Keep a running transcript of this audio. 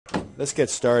Let's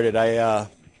get started. I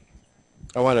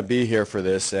want to be here for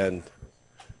this, and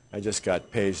I just got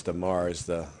Page to Mars.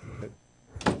 The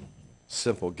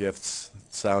Simple Gifts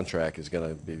soundtrack is going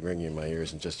to be ringing in my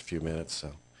ears in just a few minutes.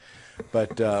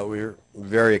 But we're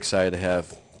very excited to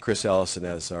have Chris Ellison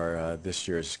as our this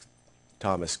year's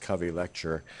Thomas Covey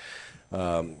lecturer.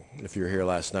 If you were here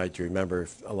last night, you remember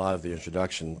a lot of the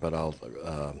introduction, but I'll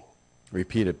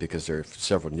repeat it because there are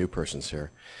several new persons here.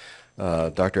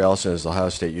 Dr. Ellison is the Ohio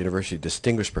State University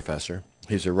Distinguished Professor.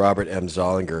 He's a Robert M.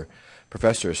 Zollinger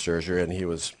Professor of Surgery, and he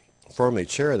was formerly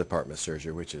chair of the Department of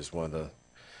Surgery, which is one of the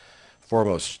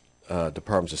foremost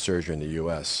departments of surgery in the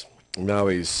U.S. Now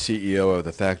he's CEO of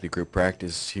the faculty group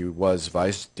practice. He was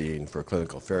vice dean for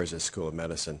clinical affairs at the School of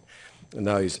Medicine, and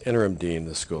now he's interim dean of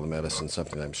the School of Medicine,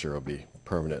 something I'm sure will be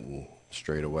permanent and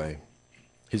straight away.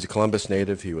 He's a Columbus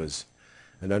native. He was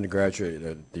an undergraduate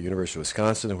at the University of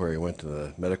Wisconsin, where he went to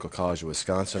the Medical College of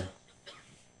Wisconsin.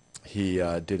 He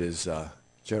did his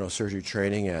general surgery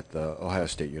training at the Ohio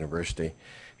State University,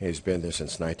 and he's been there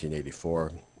since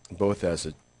 1984, both as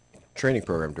a training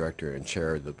program director and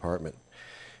chair of the department.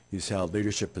 He's held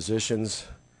leadership positions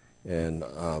in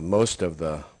most of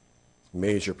the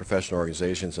major professional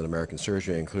organizations in American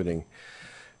surgery, including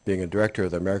being a director of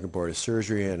the American Board of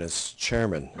Surgery and as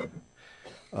chairman.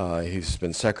 He's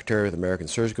been secretary of the American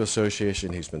Surgical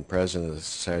Association. He's been president of the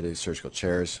Society of Surgical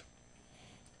Chairs,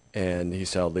 and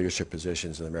he's held leadership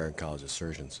positions in the American College of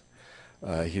Surgeons.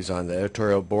 He's on the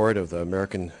editorial board of the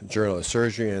American Journal of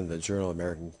Surgery and the Journal of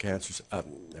American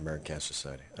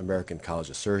Society, American College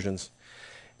of Surgeons.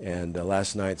 And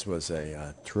last night's was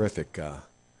a terrific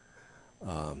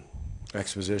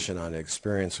exposition on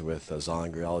experience with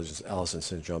Zollinger-Ellison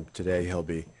syndrome. Today he'll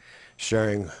be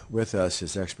sharing with us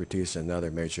his expertise in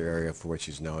another major area for which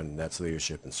he's known, and that's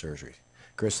leadership in surgery.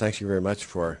 Chris, thank you very much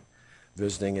for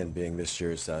visiting and being this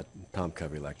year's Tom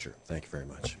Covey lecturer. Thank you very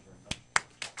much.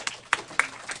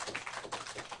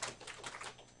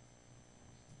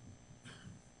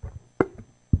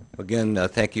 Again,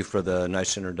 thank you for the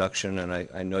nice introduction, and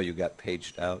I know you got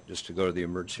paged out just to go to the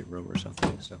emergency room or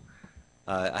something. So,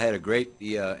 I had a great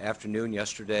afternoon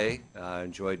yesterday. I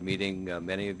enjoyed meeting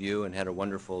many of you and had a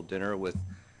wonderful dinner with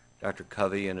Dr.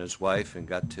 Covey and his wife, and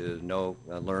got to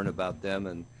learn about them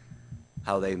and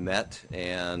how they met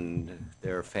and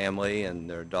their family and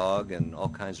their dog and all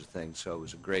kinds of things. So it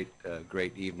was a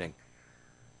great evening.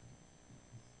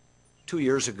 2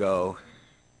 years ago,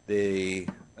 the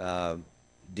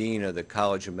dean of the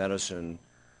College of Medicine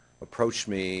approached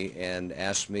me and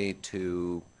asked me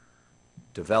to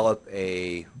develop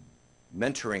a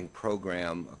mentoring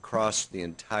program across the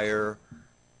entire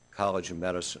College of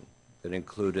Medicine that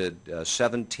included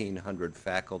 1,700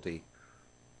 faculty.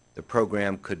 The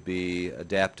program could be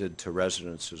adapted to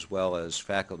residents as well as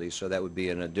faculty, so that would be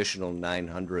an additional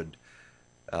 900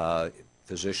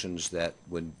 physicians that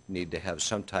would need to have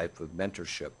some type of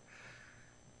mentorship.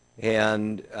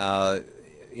 And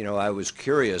I was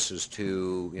curious as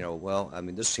to,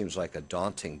 this seems like a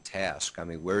daunting task. I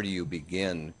mean, where do you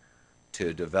begin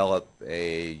to develop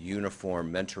a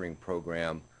uniform mentoring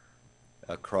program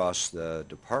across the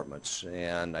departments?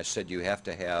 And I said,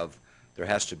 there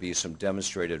has to be some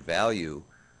demonstrated value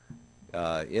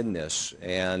in this.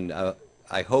 And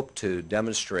I hope to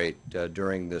demonstrate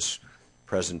during this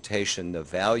presentation the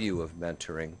value of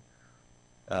mentoring,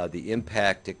 the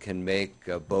impact it can make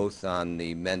both on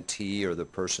the mentee or the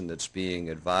person that's being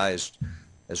advised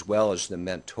as well as the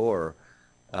mentor.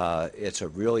 It's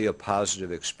really a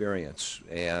positive experience,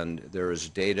 and there is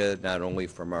data not only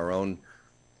from our own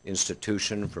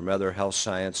institution, from other health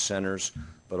science centers,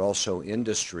 but also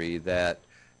industry, that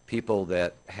people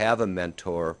that have a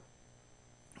mentor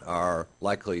are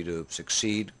likely to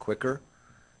succeed quicker,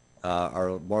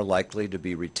 are more likely to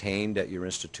be retained at your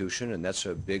institution, and that's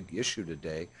a big issue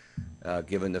today,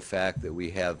 given the fact that we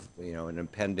have an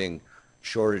impending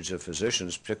shortage of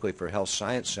physicians, particularly for health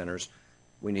science centers.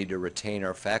 We need to retain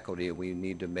our faculty, and we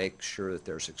need to make sure that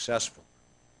they're successful.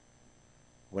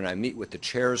 When I meet with the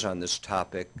chairs on this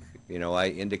topic, I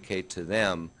indicate to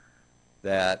them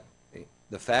that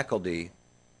the faculty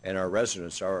and our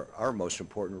residents are our most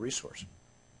important resource.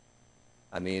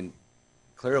 I mean,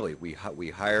 clearly, we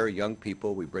hire young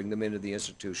people, we bring them into the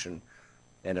institution,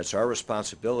 and it's our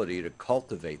responsibility to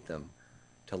cultivate them,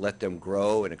 to let them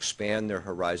grow and expand their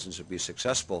horizons and be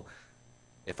successful.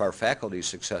 If our faculty is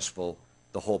successful,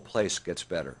 the whole place gets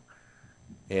better.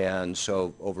 And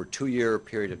so over a 2-year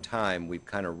period of time, we've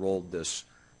kind of rolled this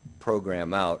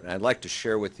program out. And I'd like to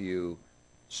share with you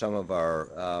some of our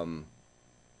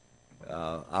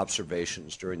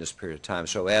observations during this period of time.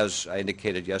 So as I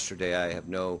indicated yesterday, I have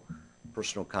no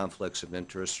personal conflicts of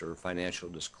interest or financial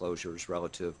disclosures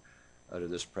relative to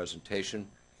this presentation.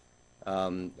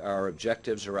 Our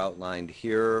objectives are outlined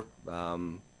here.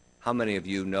 How many of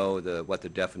you know what the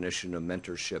definition of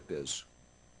mentorship is?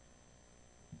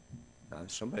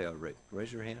 Somebody ought to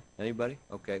raise your hand. Anybody?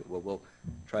 Okay, well, we'll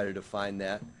try to define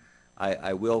that.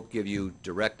 I will give you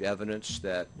direct evidence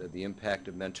that the impact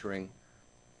of mentoring.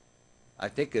 I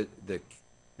think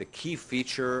the key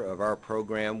feature of our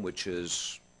program, which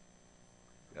is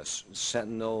a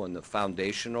sentinel and the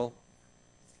foundational,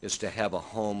 is to have a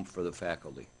home for the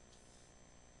faculty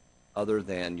other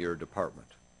than your department.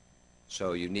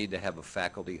 So you need to have a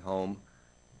faculty home,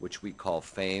 which we call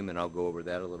FAME, and I'll go over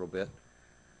that a little bit.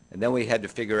 And then we had to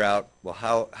figure out, well,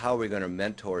 how are we going to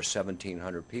mentor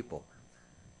 1,700 people?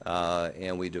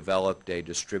 And we developed a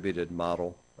distributed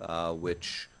model,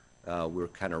 which we're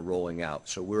kind of rolling out.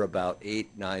 So we're about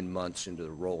 8-9 months into the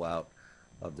rollout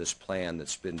of this plan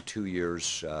that's been 2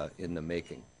 years in the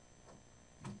making.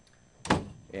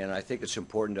 And I think it's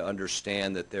important to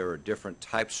understand that there are different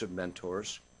types of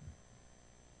mentors.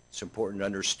 It's important to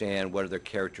understand what are the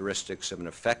characteristics of an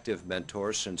effective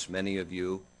mentor, since many of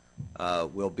you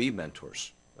will be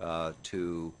mentors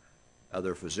to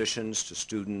other physicians, to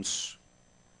students,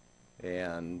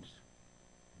 and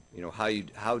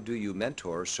how do you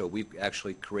mentor? So we've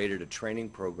actually created a training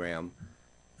program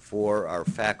for our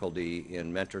faculty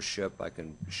in mentorship. I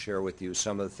can share with you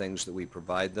some of the things that we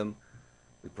provide them.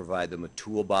 We provide them a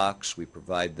toolbox. We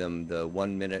provide them the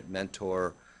 1-minute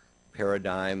mentor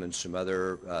paradigm and some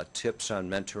other tips on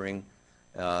mentoring.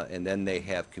 And then they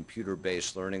have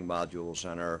computer-based learning modules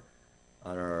on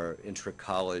our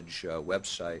intra-college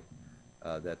website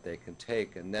that they can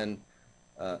take. And then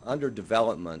under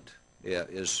development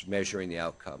is measuring the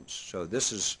outcomes. So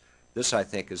this I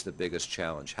think is the biggest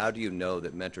challenge. How do you know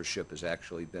that mentorship has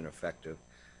actually been effective?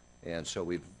 And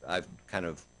so I've kind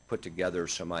of put together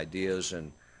some ideas,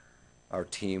 and our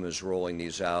team is rolling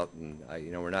these out, and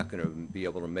we're not going to be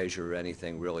able to measure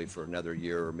anything really for another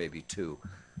year or maybe 2,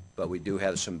 but we do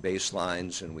have some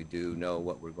baselines, and we do know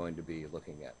what we're going to be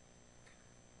looking at.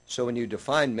 So when you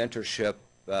define mentorship,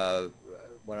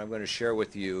 what I'm going to share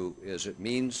with you is it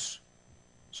means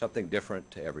something different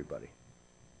to everybody.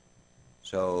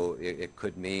 So it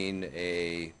could mean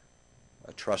a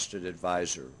trusted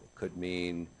advisor. It could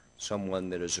mean someone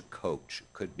that is a coach.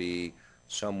 It could be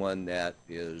someone that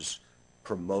is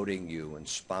promoting you and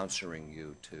sponsoring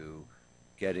you to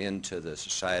get into the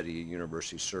Society of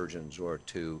University Surgeons or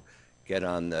to get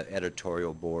on the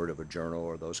editorial board of a journal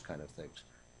or those kind of things.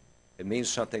 It means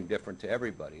something different to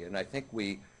everybody. And I think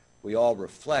we all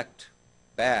reflect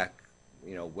back,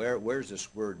 where's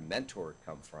this word mentor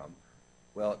come from?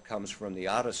 Well, it comes from the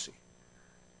Odyssey.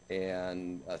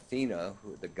 And Athena,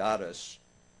 the goddess,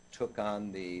 took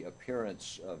on the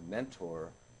appearance of mentor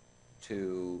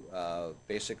to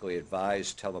basically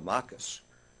advise Telemachus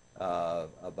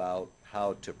about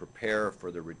how to prepare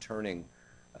for the returning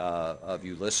of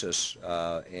Ulysses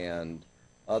and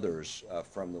others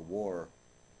from the war,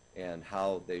 and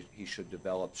how he should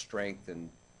develop strength and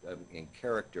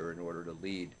character in order to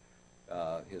lead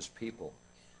his people.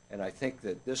 And I think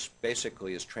that this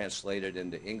basically is translated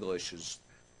into English as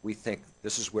we think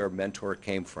this is where mentor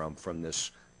came from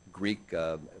this Greek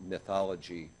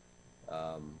mythology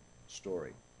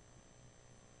story.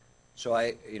 So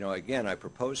again, I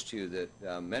propose to you that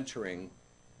mentoring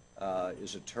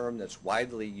is a term that's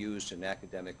widely used in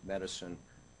academic medicine,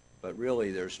 but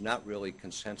really there's not really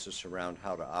consensus around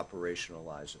how to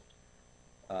operationalize it.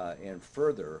 And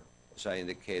further, as I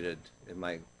indicated in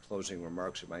my closing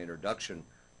remarks in my introduction,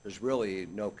 there's really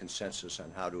no consensus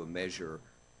on how to measure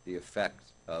the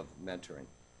effect of mentoring.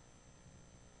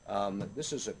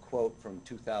 This is a quote from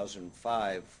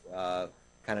 2005,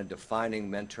 kind of defining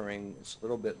mentoring. It's a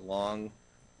little bit long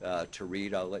to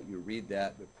read. I'll let you read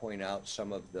that, but point out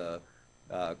some of the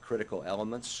critical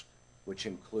elements, which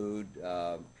include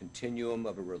continuum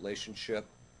of a relationship,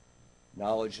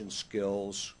 knowledge and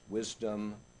skills,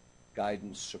 wisdom,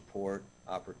 guidance, support,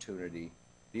 opportunity.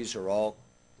 These are all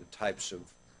the types of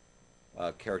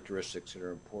characteristics that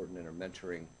are important in a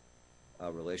mentoring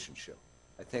relationship.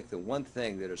 I think the one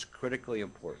thing that is critically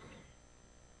important,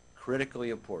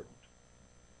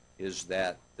 is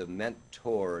that the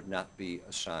mentor not be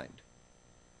assigned.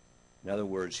 In other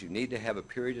words, you need to have a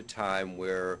period of time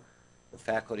where the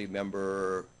faculty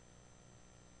member,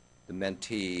 the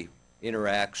mentee,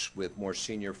 interacts with more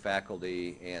senior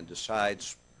faculty and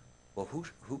decides, well,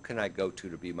 who can I go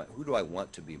to be who do I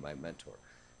want to be my mentor?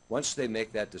 Once they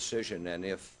make that decision, and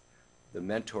if the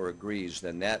mentor agrees,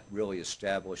 then that really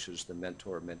establishes the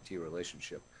mentor-mentee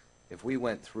relationship. If we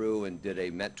went through and did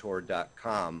a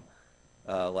mentor.com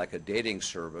like a dating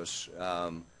service,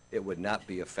 it would not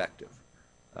be effective.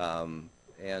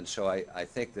 And so I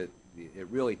think that it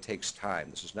really takes time.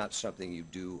 This is not something you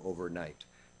do overnight.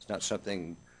 It's not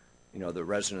something, the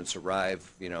residents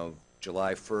arrive,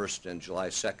 July 1st and July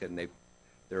 2nd,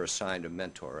 they're assigned a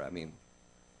mentor. I mean,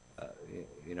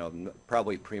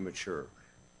 probably premature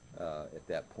at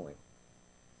that point.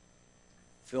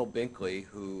 Phil Binkley,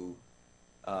 who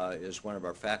is one of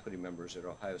our faculty members at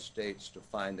Ohio State's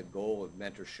defined the goal of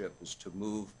mentorship is to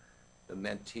move the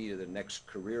mentee to the next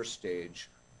career stage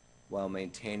while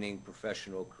maintaining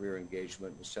professional career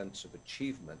engagement and a sense of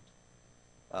achievement,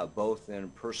 both in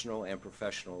personal and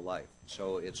professional life.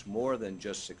 So it's more than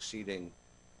just succeeding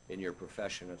in your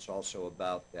profession. It's also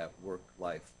about that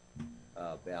work-life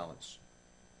balance.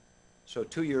 So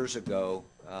 2 years ago,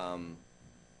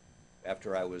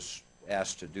 after I was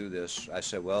asked to do this, I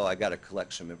said, well, I got to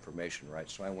collect some information, right?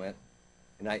 So I went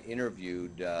and I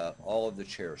interviewed all of the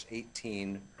chairs,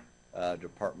 18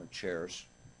 department chairs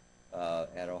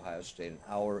at Ohio State, an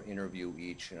hour interview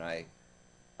each, and I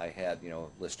had, a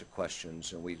list of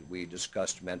questions, and we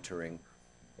discussed mentoring,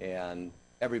 and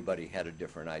everybody had a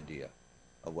different idea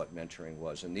of what mentoring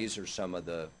was. And these are some of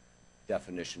the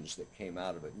definitions that came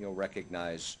out of it. You'll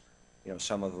recognize,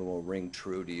 some of them will ring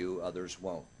true to you, others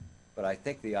won't. But I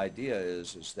think the idea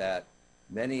is that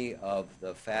many of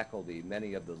the faculty,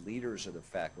 many of the leaders of the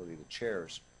faculty, the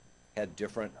chairs, had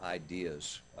different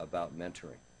ideas about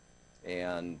mentoring.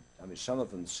 And I mean, some of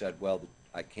them said, well,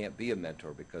 I can't be a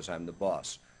mentor because I'm the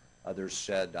boss. Others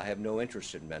said, I have no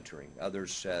interest in mentoring.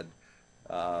 Others said,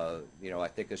 I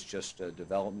think it's just a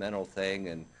developmental thing,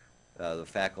 and the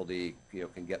faculty,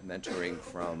 can get mentoring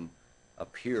from a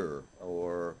peer,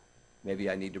 or maybe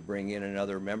I need to bring in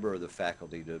another member of the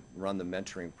faculty to run the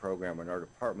mentoring program in our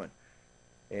department.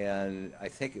 And I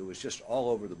think it was just all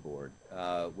over the board,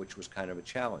 which was kind of a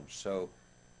challenge. So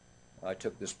I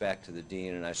took this back to the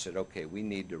dean and I said, okay, we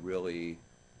need to really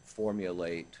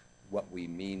formulate what we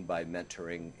mean by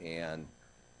mentoring and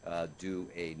do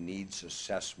a needs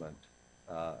assessment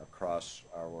across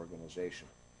our organization.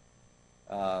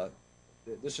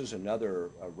 This is another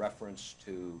reference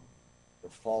to the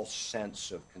false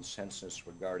sense of consensus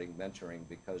regarding mentoring,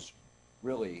 because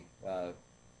really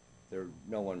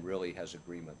no one really has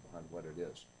agreement on what it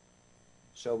is.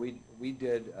 So we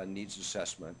did a needs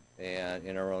assessment and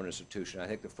in our own institution. I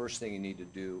think the first thing you need to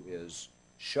do is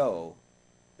show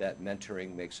that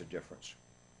mentoring makes a difference.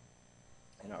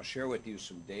 And I'll share with you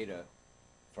some data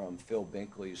from Phil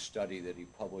Binkley's study that he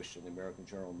published in the American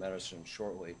Journal of Medicine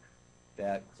shortly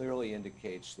that clearly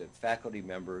indicates that faculty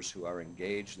members who are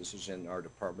engaged, this is in our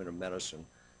Department of Medicine,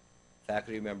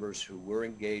 faculty members who were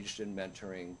engaged in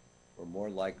mentoring were more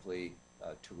likely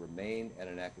to remain at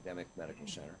an academic medical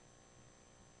center.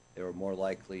 They were more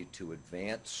likely to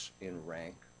advance in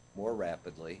rank more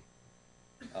rapidly.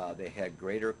 They had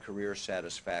greater career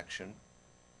satisfaction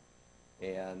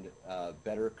and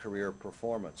better career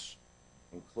performance,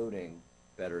 including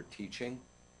better teaching,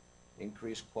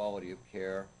 increased quality of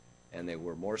care, and they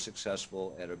were more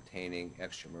successful at obtaining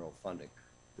extramural funding.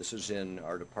 This is in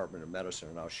our Department of Medicine,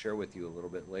 and I'll share with you a little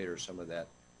bit later some of that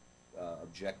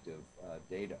objective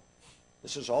data.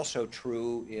 This is also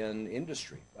true in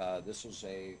industry. This is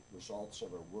a results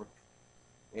of a work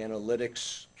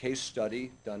analytics case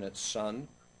study done at Sun,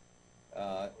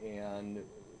 and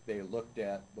they looked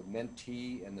at the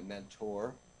mentee and the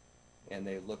mentor, and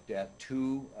they looked at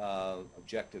two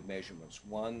objective measurements.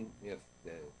 One, if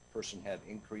the person had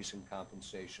increase in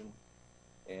compensation,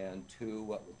 and two,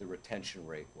 what the retention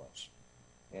rate was.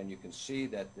 And you can see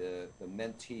that the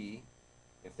mentee,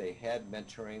 if they had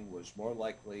mentoring, was more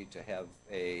likely to have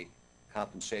a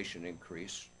compensation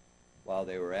increase while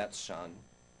they were at Sun,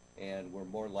 and were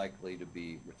more likely to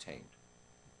be retained,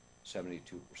 72%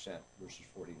 versus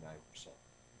 49%.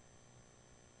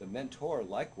 The mentor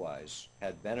likewise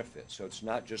had benefits. So it's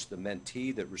not just the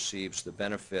mentee that receives the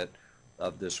benefit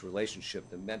of this relationship.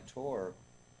 The mentor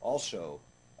also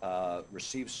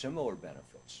receives similar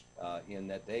benefits in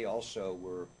that they also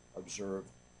were observed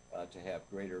to have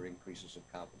greater increases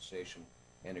of compensation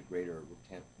and a greater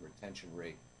retention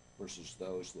rate versus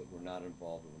those that were not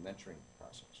involved in the mentoring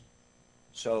process.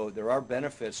 So there are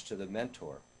benefits to the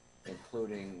mentor,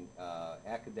 including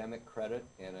academic credit,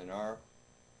 and in our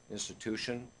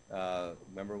institution,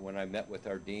 remember when I met with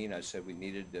our dean, I said we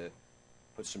needed to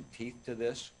put some teeth to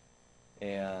this,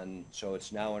 and so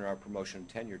it's now in our promotion and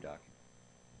tenure document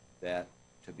that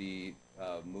to be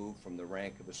moved from the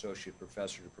rank of associate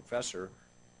professor to professor,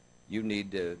 you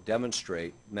need to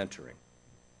demonstrate mentoring.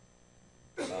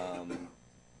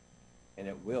 And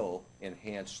it will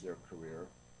enhance their career.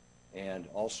 and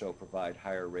also provide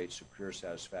higher rates of career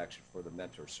satisfaction for the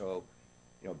mentor. So,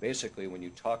 basically when you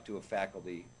talk to a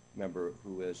faculty member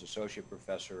who is associate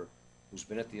professor, who's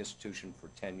been at the institution for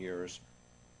 10 years,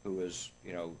 who is,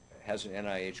 has an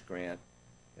NIH grant,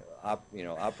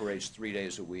 operates 3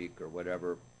 days a week or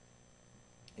whatever,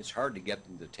 it's hard to get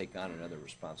them to take on another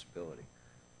responsibility.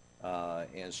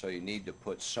 And so you need to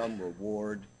put some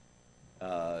reward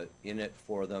in it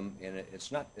for them, and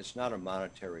it's not a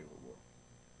monetary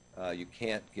reward. You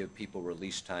can't give people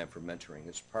release time for mentoring.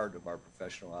 It's part of our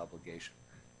professional obligation,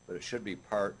 but it should be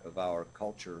part of our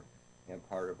culture and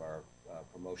part of our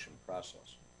promotion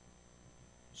process.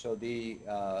 So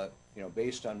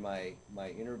based on my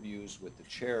interviews with the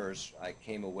chairs, I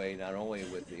came away not only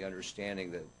with the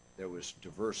understanding that there was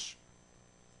diverse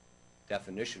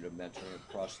definition of mentoring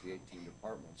across the 18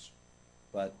 departments,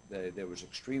 but there was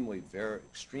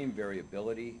extreme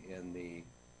variability in the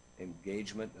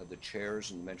engagement of the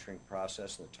chairs in the mentoring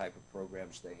process and the type of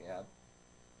programs they had.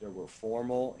 There were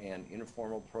formal and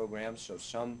informal programs, so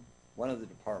one of the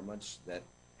departments that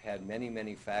had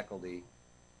many faculty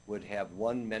would have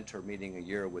one mentor meeting a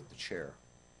year with the chair,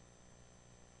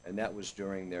 and that was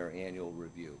during their annual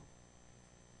review.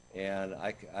 And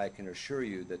I can assure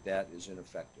you that that is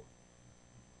ineffective.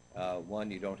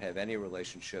 One, you don't have any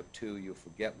relationship. Two, you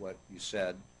forget what you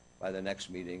said by the next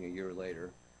meeting a year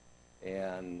later.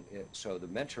 And so the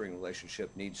mentoring relationship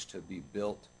needs to be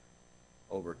built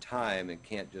over time and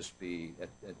can't just be at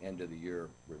end of the year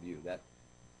review.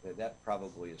 That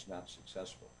probably is not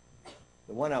successful.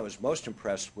 The one I was most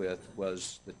impressed with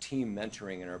was the team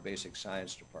mentoring in our basic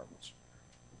science departments.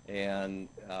 And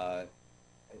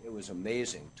it was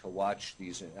amazing to watch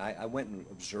these. I went and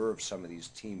observed some of these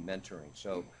team mentoring.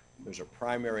 So there's a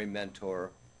primary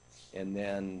mentor and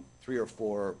then 3 or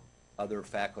 4 other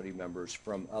faculty members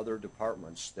from other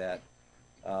departments that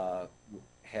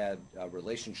had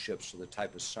relationships to the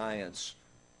type of science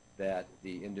that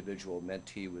the individual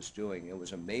mentee was doing. It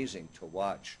was amazing to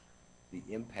watch the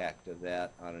impact of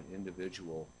that on an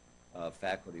individual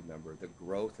faculty member. The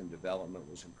growth and development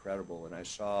was incredible, and I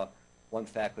saw one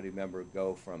faculty member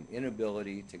go from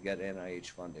inability to get NIH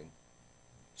funding,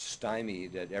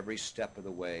 stymied at every step of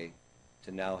the way,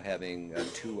 to now having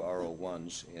 2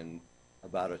 R01s in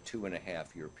about a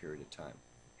 2.5-year period of time.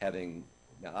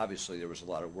 Now obviously there was a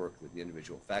lot of work that the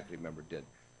individual faculty member did,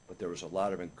 but there was a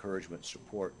lot of encouragement,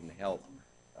 support, and help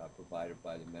provided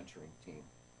by the mentoring team.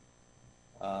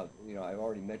 I've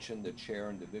already mentioned the chair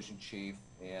and division chief,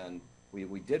 and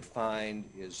we did find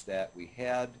is that we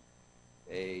had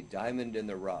a diamond in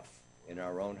the rough in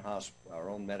our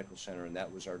own medical center, and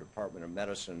that was our Department of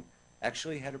Medicine.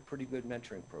 Actually had a pretty good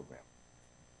mentoring program.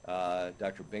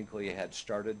 Dr. Binkley had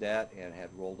started that and had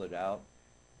rolled it out,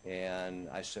 and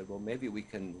I said, well, maybe we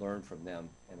can learn from them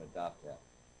and adopt that.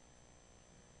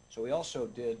 So we also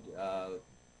did,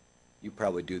 you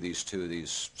probably do these too,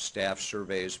 these staff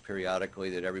surveys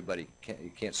periodically that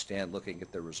you can't stand looking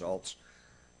at the results.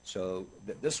 So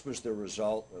this was the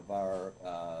result of our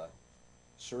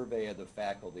survey of the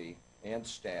faculty and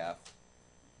staff.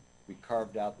 We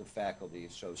carved out the faculty,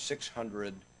 so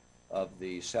 600 of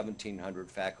the 1,700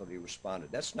 faculty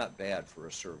responded. That's not bad for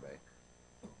a survey.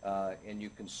 And you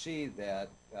can see that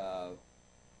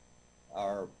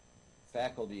our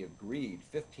faculty agreed,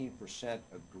 15%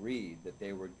 agreed that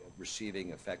they were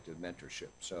receiving effective mentorship.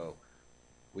 So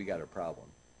we got a problem.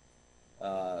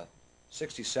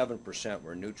 67%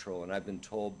 were neutral, and I've been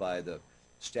told by the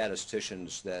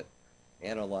statisticians that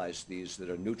analyze these that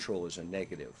a neutral is a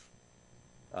negative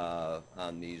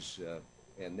on these,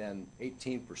 and then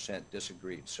 18%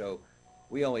 disagreed. So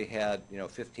we only had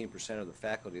 15% of the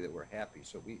faculty that were happy.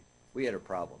 So we had a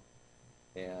problem,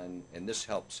 and this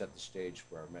helped set the stage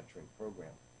for our mentoring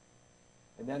program.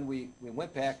 And then we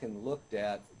went back and looked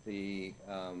at the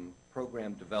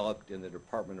program developed in the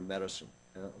Department of Medicine.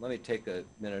 Let me take a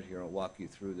minute here and walk you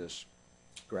through this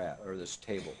graph or this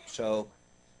table. So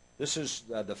this is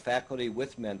the faculty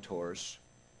with mentors.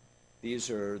 These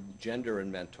are gender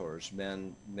and mentors,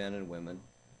 men and women.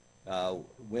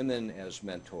 Women as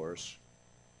mentors,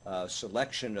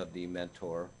 selection of the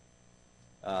mentor,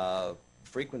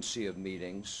 frequency of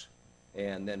meetings,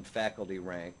 and then faculty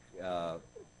rank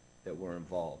that were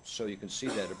involved. So you can see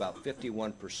that about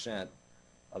 51%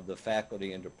 of the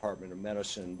faculty in Department of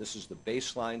Medicine, this is the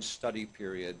baseline study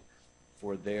period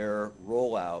for their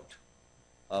rollout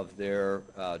of their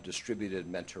distributed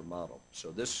mentor model.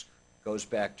 So this goes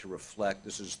back to reflect,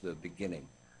 this is the beginning.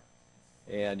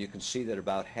 And you can see that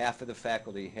about half of the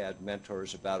faculty had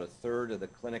mentors, about a third of the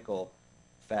clinical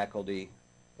faculty,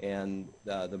 and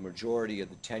the majority of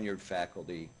the tenured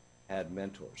faculty had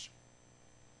mentors.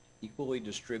 equally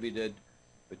distributed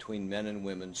between men and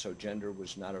women, so gender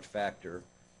was not a factor,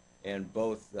 and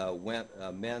both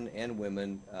men and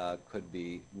women could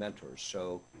be mentors.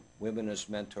 So women as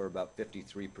mentor about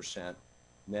 53%,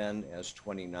 men as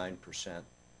 29%.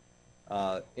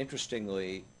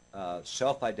 Interestingly,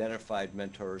 self-identified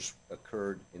mentors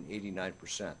occurred in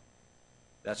 89%.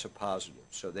 That's a positive.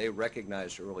 So they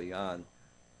recognized early on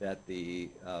that the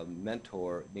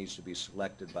mentor needs to be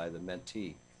selected by the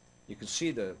mentee. You can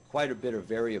see quite a bit of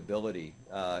variability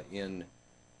in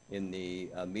the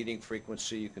meeting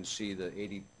frequency. You can see the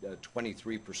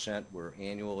 23% were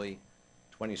annually,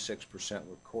 26%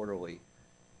 were quarterly.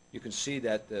 You can see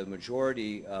that the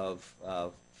majority of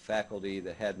faculty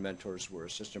that had mentors were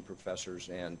assistant professors,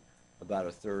 and about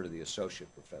a third of the associate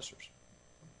professors.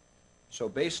 So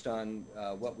based on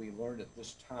what we learned at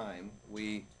this time,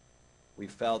 we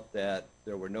felt that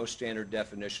there were no standard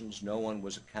definitions, no one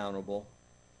was accountable,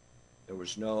 there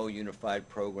was no unified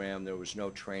program, there was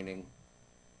no training.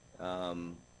 What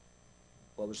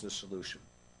was the solution?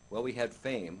 Well, we had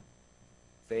FAME.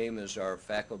 FAME is our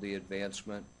faculty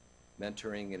advancement,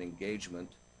 mentoring, and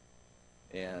engagement,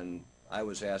 and I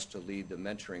was asked to lead the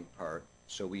mentoring part.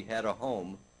 So we had a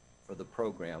home for the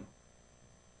program.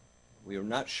 We were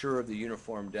not sure of the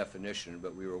uniform definition,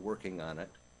 but we were working on it.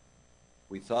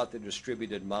 We thought the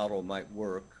distributed model might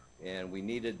work, and we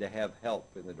needed to have help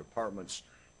in the departments,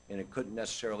 and it couldn't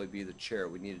necessarily be the chair.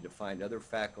 We needed to find other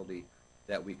faculty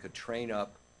that we could train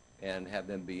up and have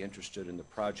them be interested in the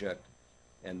project.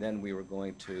 And then we were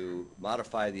going to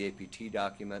modify the APT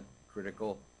document,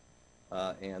 critical,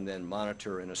 and then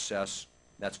monitor and assess.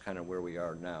 That's kind of where we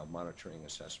are now, monitoring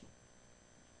assessment.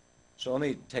 So let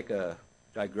me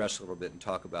digress a little bit and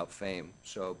talk about FAME.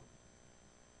 So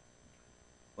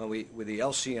when the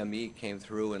LCME came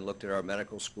through and looked at our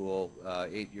medical school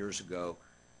 8 years ago,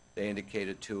 they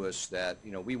indicated to us that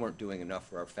we weren't doing enough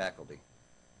for our faculty.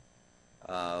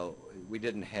 We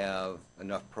didn't have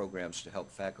enough programs to help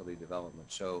faculty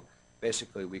development. So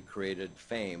basically we created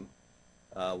FAME,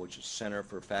 which is Center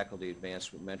for Faculty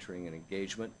Advancement, Mentoring, and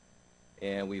Engagement.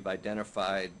 And we've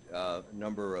identified a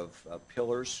number of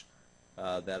pillars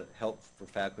that help for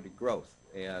faculty growth.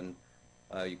 And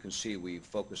you can see we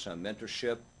focus on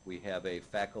mentorship. We have a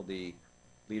faculty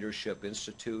leadership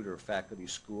institute or faculty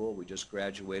school. We just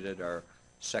graduated our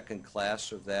second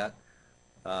class of that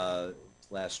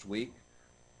last week.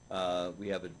 We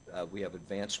have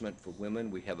advancement for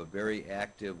women. We have a very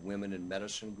active women in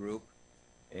medicine group,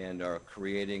 and are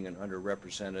creating an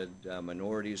underrepresented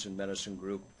minorities in medicine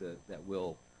group that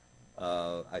will,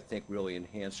 I think, really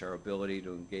enhance our ability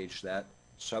to engage that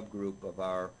subgroup of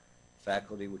our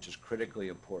faculty, which is critically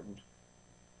important.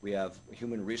 We have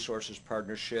human resources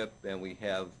partnership, and we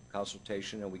have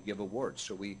consultation, and we give awards.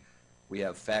 So we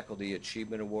have faculty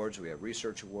achievement awards, we have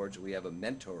research awards, we have a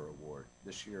mentor award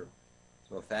this year.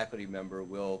 So a faculty member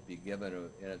will be given,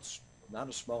 and it's not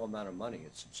a small amount of money,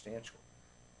 it's substantial.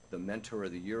 The Mentor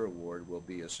of the Year award will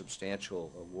be a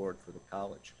substantial award for the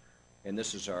college. And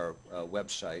this is our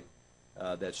website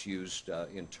that's used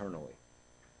internally.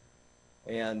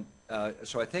 And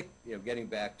so I think, getting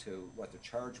back to what the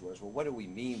charge was, well, what do we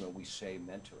mean when we say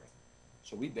mentoring?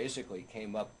 So we basically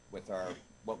came up with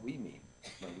what we mean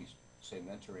when we say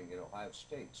mentoring at Ohio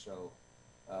State. So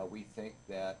we think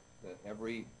that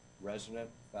every resident,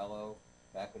 fellow,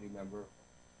 faculty member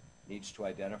needs to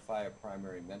identify a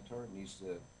primary mentor.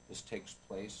 This takes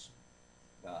place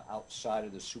outside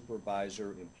of the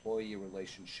supervisor-employee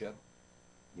relationship.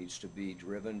 Needs to be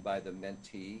driven by the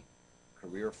mentee,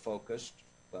 career-focused,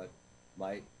 but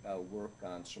might work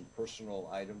on some personal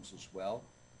items as well,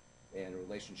 and a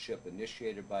relationship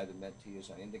initiated by the mentee, as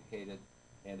I indicated,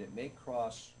 and it may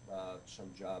cross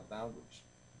some job boundaries.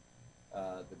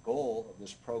 The goal of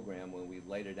this program, when we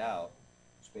laid it out,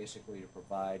 is basically to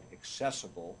provide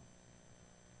accessible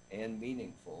and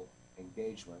meaningful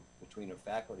engagement between a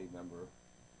faculty member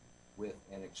with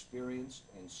an experienced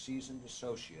and seasoned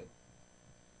associate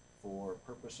for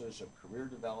purposes of career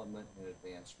development and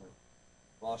advancement,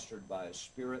 fostered by a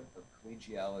spirit of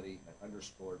collegiality and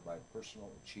underscored by personal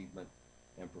achievement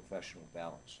and professional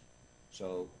balance.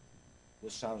 So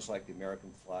this sounds like the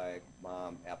American flag,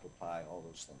 mom, apple pie, all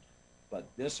those things. But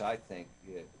this, I think,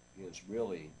 is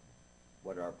really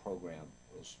what our program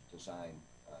is designed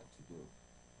to do.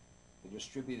 The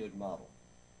distributed model.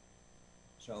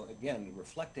 So again,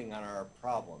 reflecting on our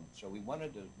problem, so we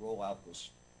wanted to roll out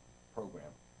this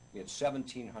program. We had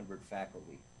 1,700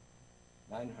 faculty,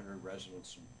 900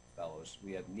 residents and fellows.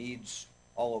 We had needs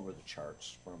all over the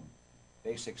charts, from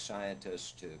basic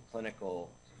scientists to clinical.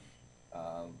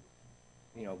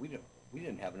 We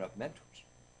didn't have enough mentors.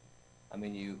 I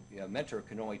mean, a mentor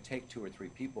can only take 2 or 3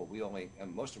 people.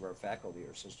 And most of our faculty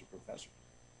are assistant professors.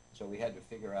 So we had to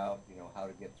figure out, how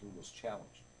to get through this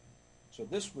challenge. So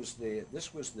this was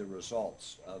the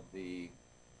results of the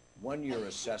one-year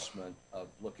assessment of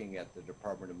looking at the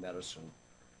Department of Medicine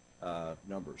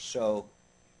numbers. So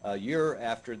a year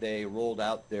after they rolled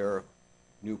out their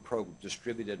new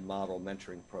distributed model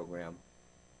mentoring program,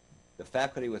 the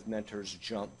faculty with mentors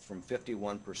jumped from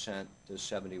 51% to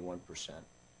 71%.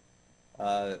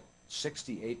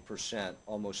 68%,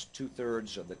 almost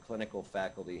 2/3 of the clinical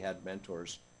faculty had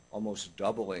mentors, almost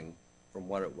doubling from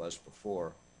what it was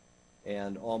before.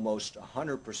 And almost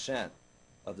 100%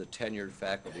 of the tenured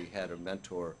faculty had a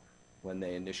mentor when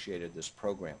they initiated this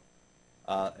program.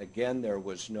 Again, there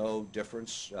was no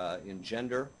difference in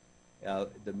gender.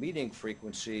 The meeting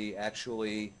frequency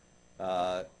actually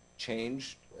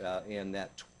changed in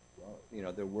that,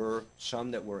 there were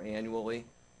some that were annually,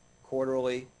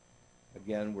 quarterly,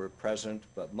 again, were present,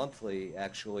 but monthly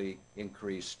actually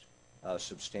increased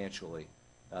substantially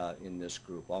in this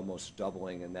group, almost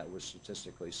doubling, and that was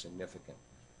statistically significant.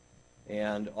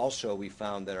 And also we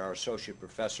found that our associate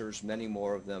professors, many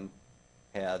more of them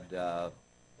had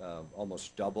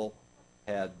almost double,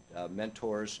 had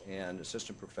mentors, and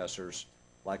assistant professors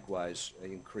likewise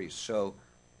increased. So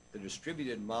the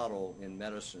distributed model in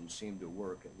medicine seemed to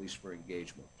work, at least for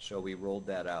engagement. So we rolled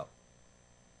that out.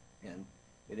 And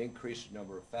it increased the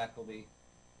number of faculty.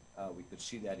 We could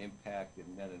see that impact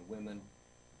in men and women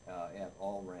at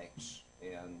all ranks,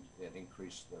 and it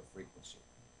increased the frequency.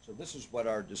 So this is what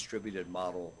our distributed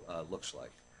model looks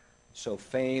like. So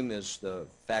FAME is the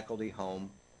faculty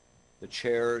home. The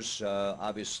chairs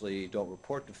obviously don't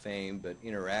report to FAME, but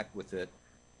interact with it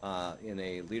in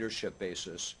a leadership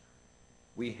basis.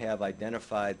 We have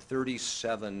identified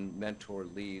 37 mentor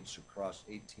leads across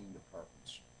 18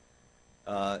 departments.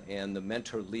 And the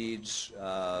mentor leads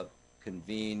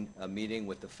convene a meeting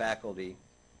with the faculty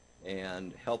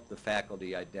and help the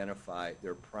faculty identify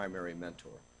their primary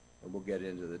mentor. And we'll get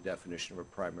into the definition of a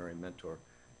primary mentor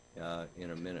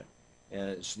in a minute. And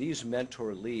it's these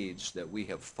mentor leads that we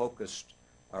have focused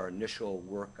our initial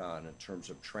work on in terms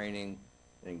of training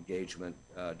and engagement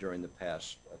during the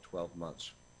past 12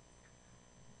 months.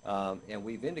 And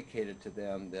we've indicated to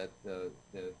them that the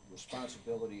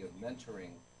responsibility of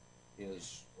mentoring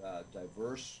is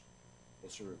diverse.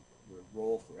 It's a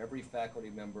role for every faculty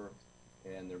member,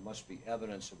 and there must be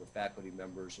evidence of the faculty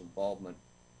member's involvement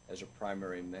as a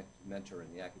primary mentor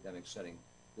in the academic setting.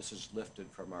 This is lifted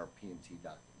from our P&T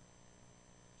document.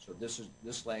 So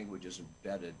this language is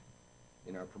embedded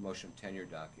in our promotion tenure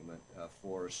document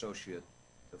for associate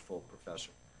to full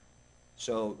professor.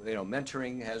 So,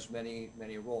 mentoring has many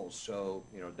roles. So,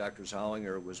 Dr.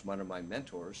 Zollinger was one of my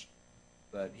mentors,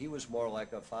 but he was more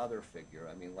like a father figure,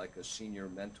 like a senior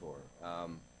mentor.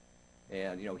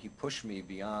 And, he pushed me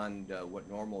beyond what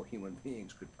normal human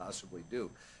beings could possibly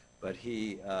do. But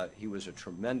he was a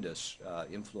tremendous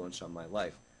influence on my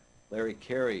life. Larry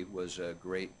Carey was a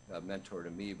great mentor to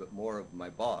me, but more of my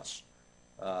boss,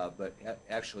 but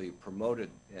actually promoted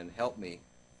and helped me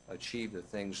achieve the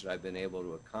things that I've been able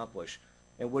to accomplish.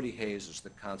 And Woody Hayes is the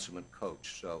consummate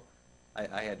coach, so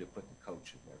I had to put the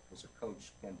coach in there because a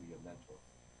coach can be a mentor.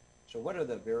 So what are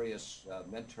the various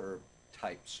mentor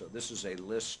types? So this is a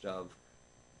list of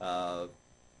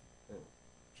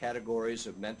categories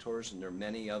of mentors, and there are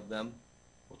many of them.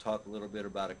 We'll talk a little bit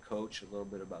about a coach, a little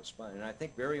bit about spine, and I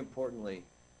think very importantly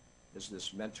is this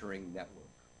mentoring network.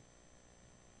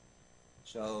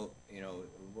 So,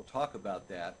 we'll talk about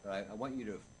that, but I want you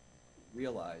to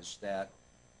realize that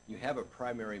you have a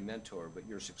primary mentor, but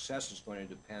your success is going to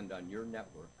depend on your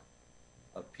network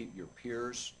of your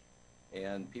peers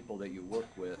and people that you work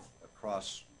with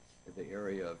across the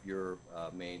area of your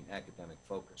main academic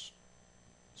focus.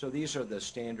 So these are the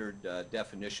standard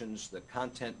definitions. The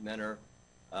content mentor,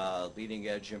 leading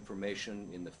edge information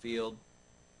in the field.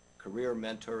 Career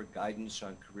mentor, guidance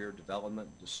on career development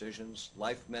decisions.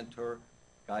 Life mentor,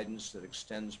 guidance that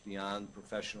extends beyond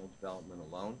professional development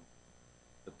alone.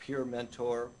 The peer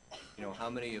mentor, how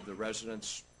many of the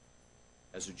residents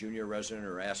as a junior resident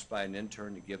are asked by an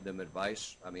intern to give them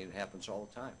advice? It happens all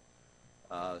the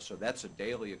time. So that's a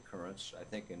daily occurrence, I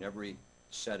think, in every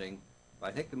setting. I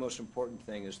think the most important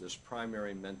thing is this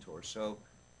primary mentor. So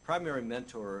primary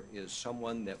mentor is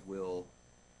someone that will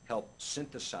help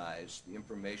synthesize the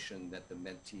information that the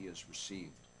mentee has received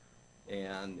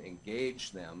and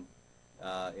engage them,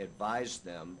 advise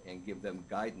them, and give them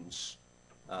guidance,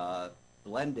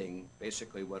 blending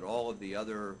basically what all of the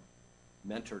other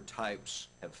mentor types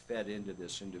have fed into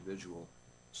this individual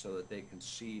so that they can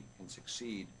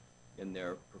succeed in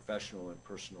their professional and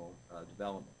personal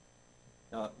development.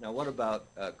 Now what about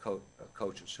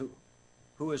coaches?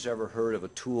 Who has ever heard of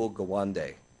Atul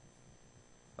Gawande?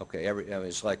 Okay, I mean,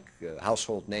 it's like a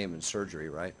household name in surgery,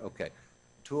 right? Okay.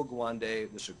 Atul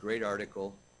Gawande, this is a great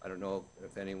article. I don't know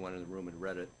if anyone in the room had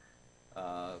read it. It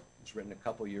was written a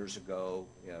couple years ago.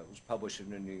 Yeah, it was published in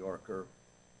the New Yorker.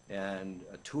 And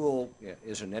Atul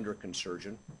is an endocrine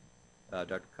surgeon,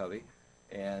 Dr. Covey,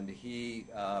 and he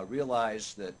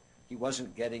realized that he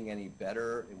wasn't getting any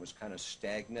better. It was kind of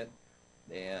stagnant.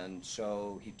 And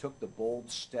so he took the bold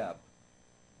step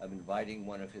of inviting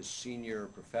one of his senior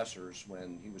professors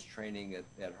when he was training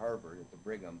at Harvard, at the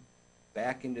Brigham,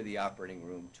 back into the operating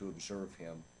room to observe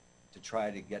him, to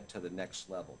try to get to the next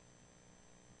level.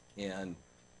 And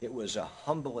it was a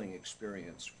humbling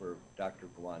experience for Dr.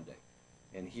 Gawande.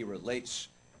 And he relates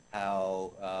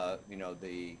how,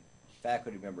 the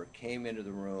faculty member came into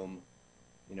the room,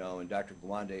 and Dr.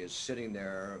 Gawande is sitting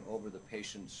there over the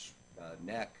patient's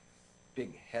neck,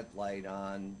 big headlight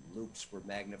on, loops for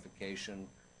magnification,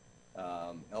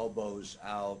 elbows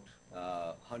out,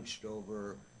 hunched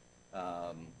over.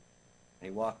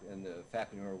 And the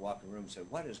faculty member walked in the room and said,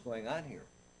 "What is going on here?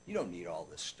 You don't need all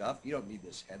this stuff. You don't need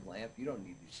this headlamp. You don't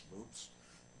need these loops.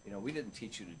 We didn't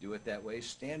teach you to do it that way.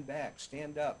 Stand back,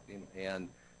 stand up." And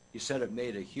he said it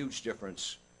made a huge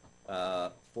difference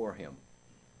for him.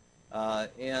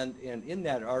 And in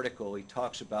that article, he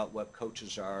talks about what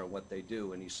coaches are and what they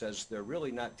do. And he says they're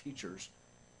really not teachers,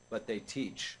 but they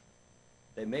teach.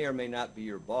 They may or may not be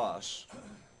your boss.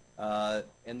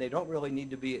 And they don't really need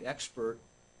to be an expert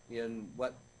in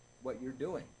what you're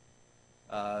doing,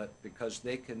 because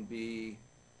they can be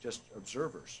just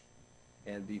observers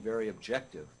and be very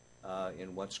objective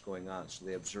in what's going on. So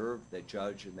they observe, they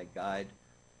judge, and they guide.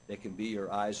 They can be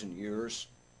your eyes and ears.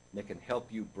 They can help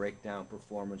you break down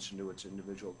performance into its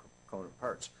individual component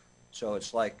parts. So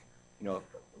it's like,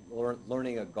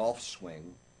 learning a golf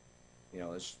swing.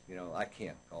 I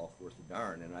can't golf worth a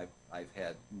darn, and I've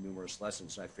had numerous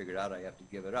lessons, and I figured out I have to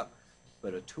give it up.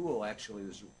 But Atul actually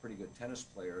was a pretty good tennis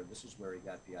player. This is where he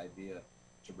got the idea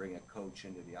to bring a coach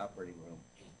into the operating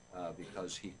room,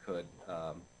 because he could,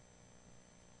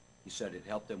 he said it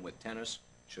helped him with tennis,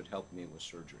 should help me with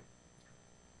surgery.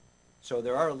 So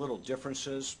there are little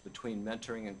differences between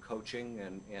mentoring and coaching,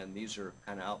 and these are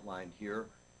kind of outlined here.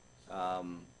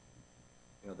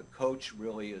 The coach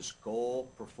really is goal,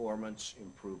 performance,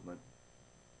 improvement,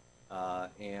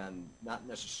 and not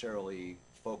necessarily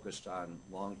focused on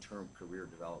long-term career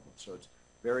development. So it's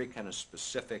very kind of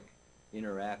specific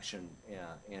interaction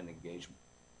and engagement.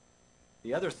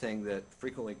 The other thing that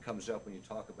frequently comes up when you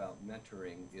talk about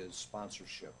mentoring is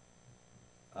sponsorship.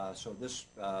 So this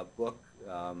book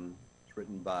is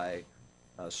written by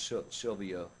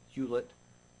Sylvia Hewlett.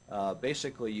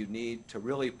 Basically, you need to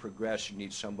really progress, you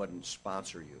need someone to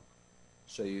sponsor you.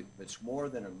 So it's more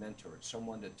than a mentor. It's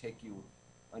someone to take you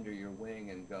under your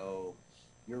wing and go,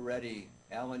 "You're ready,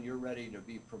 Alan, you're ready to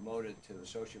be promoted to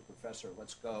associate professor.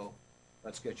 Let's go.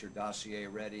 Let's get your dossier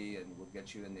ready, and we'll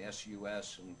get you in the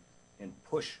SUS," and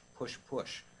push, push,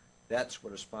 push. That's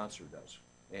what a sponsor does.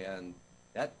 And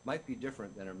that might be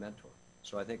different than a mentor.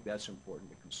 So I think that's important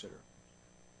to consider.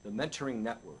 The mentoring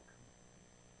network.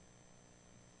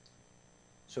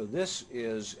 So this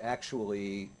is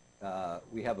actually,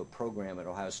 we have a program at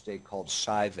Ohio State called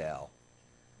SciVal.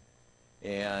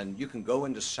 And you can go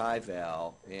into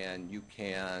SciVal and you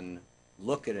can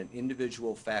look at an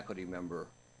individual faculty member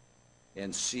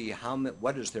and see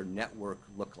what does their network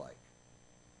look like.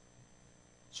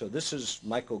 So this is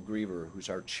Michael Griever, who's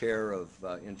our chair of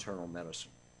internal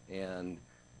medicine. And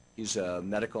he's a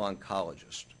medical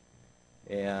oncologist.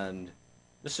 And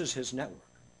this is his network.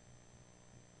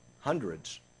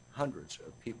 Hundreds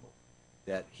of people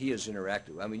that he has interacted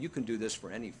with. I mean, you can do this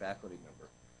for any faculty member,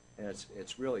 and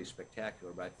it's really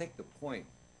spectacular. But I think the point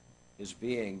is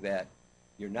being that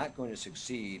you're not going to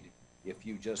succeed if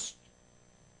you just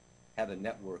have a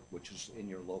network which is in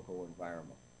your local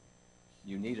environment.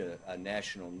 You need a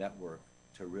national network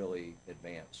to really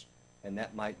advance. And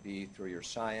that might be through your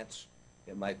science.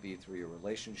 It might be through your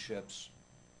relationships.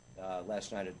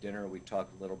 Last night at dinner, we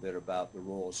talked a little bit about the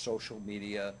role of social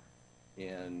media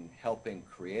in helping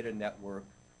create a network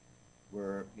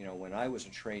where, when I was a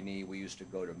trainee, we used to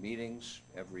go to meetings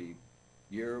every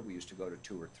year. We used to go to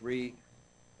 2 or 3.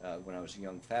 When I was a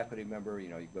young faculty member,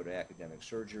 you go to academic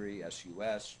surgery,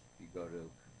 SUS, you go to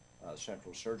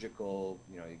central surgical,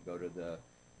 you go to the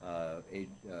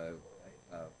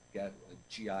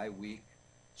GI week,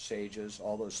 SAGES,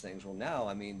 all those things. Well, now,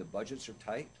 I mean, the budgets are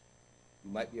tight.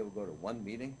 You might be able to go to 1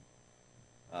 meeting,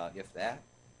 if that.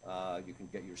 You can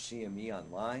get your CME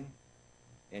online,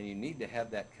 and you need to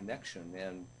have that connection.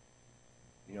 And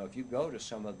You know, if you go to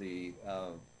some of the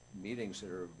meetings that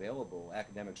are available,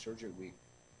 Academic Surgery Week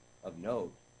of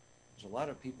note, there's a lot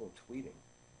of people tweeting.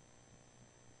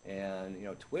 And, you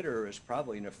know, Twitter is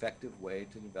probably an effective way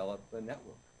to develop a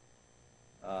network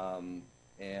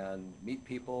and meet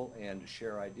people and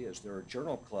share ideas. There are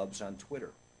journal clubs on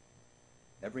Twitter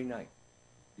every night.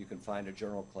 You can find a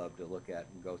journal club to look at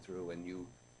and go through, and you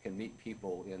can meet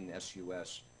people in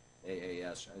SUS,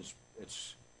 AAS.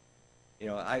 It's you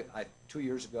know, 2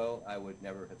 years ago, I would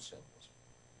never have said this.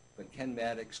 But Ken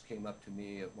Maddox came up to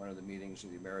me at one of the meetings of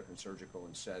the American Surgical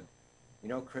and said, you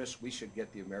know, Chris, we should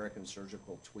get the American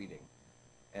Surgical tweeting.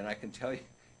 And I can tell you,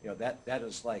 you know, that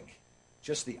is like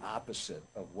just the opposite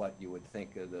of what you would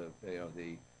think of the, you know,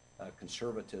 the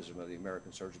conservatism of the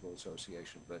American Surgical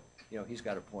Association. But, you know, he's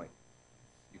got a point.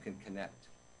 You can connect.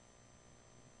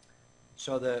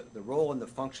 So the role and the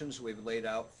functions we've laid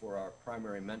out for our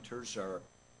primary mentors are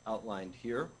outlined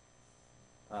here.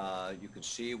 You can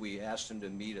see we asked them to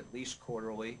meet at least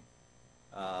quarterly.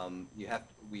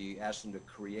 We asked them to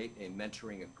create a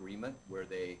mentoring agreement where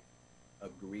they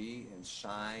agree and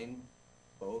sign,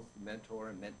 both mentor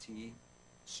and mentee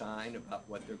sign about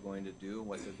what they're going to do,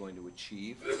 what they're going to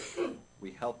achieve.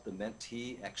 We help the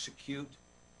mentee execute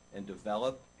and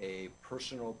develop a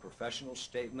personal professional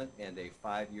statement and a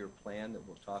 5-year plan that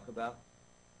we'll talk about.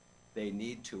 They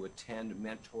need to attend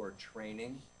mentor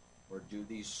training or do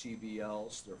these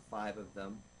CBLs. There are 5 of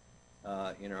them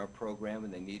in our program,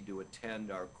 and they need to attend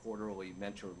our quarterly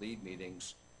mentor lead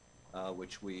meetings,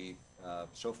 which we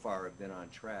so far have been on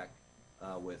track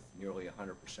with nearly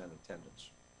 100% attendance.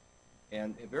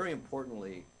 And very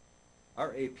importantly,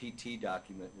 our APT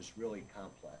document is really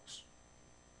complex.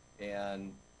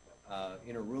 And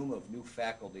in a room of new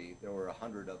faculty, there were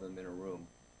 100 of them in a room,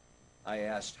 I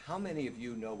asked, how many of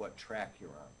you know what track you're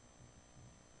on?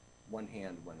 One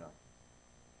hand went up.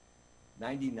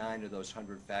 99 of those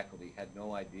 100 faculty had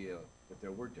no idea that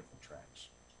there were different tracks.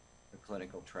 The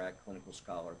clinical track, clinical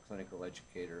scholar, clinical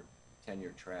educator,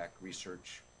 tenure track,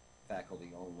 research,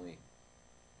 faculty only.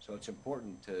 So it's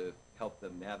important to help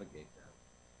them navigate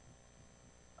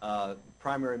that.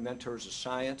 Primary mentors of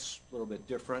science, a little bit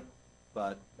different,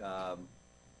 but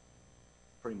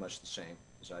pretty much the same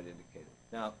as I'd indicated.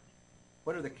 Now,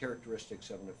 what are the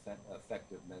characteristics of an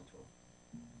effective mentor?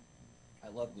 I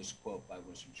love this quote by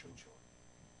Winston Churchill.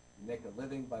 We make a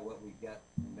living by what we get,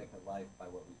 we make a life by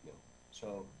what we give.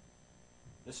 So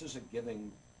this is a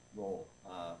giving role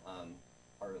on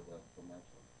part of the mentor.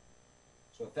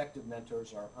 So effective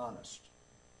mentors are honest.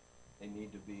 They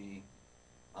need to be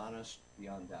honest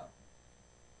beyond doubt.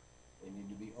 They need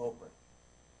to be open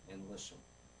and listen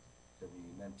to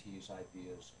the mentee's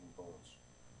ideas and goals.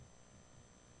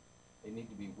 They need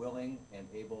to be willing and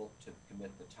able to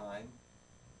commit the time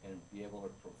and be able to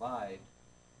provide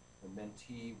the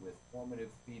mentee with formative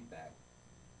feedback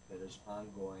that is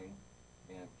ongoing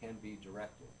and can be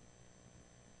directed.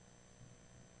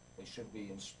 They should be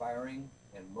inspiring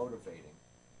and motivating.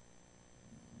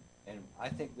 And I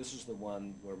think this is the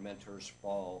one where mentors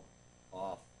fall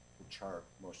off the chart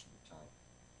most of the time,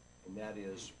 and that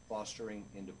is fostering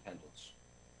independence.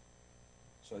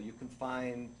 So you can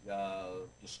find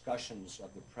discussions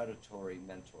of the predatory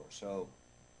mentor. So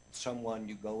someone,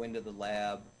 you go into the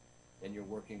lab and you're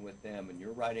working with them and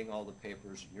you're writing all the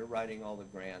papers and you're writing all the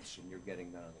grants and you're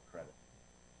getting none of the credit.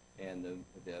 And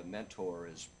the mentor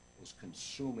is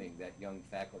consuming that young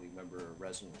faculty member or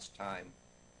resident's time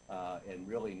and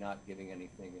really not giving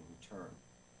anything in return.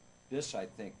 This, I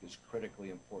think, is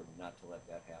critically important not to let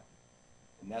that happen.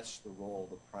 And that's the role of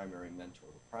the primary mentor.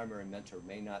 The primary mentor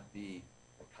may not be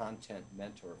a content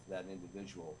mentor for that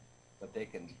individual, but they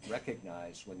can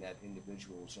recognize when that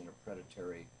individual is in a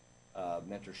predatory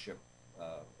mentorship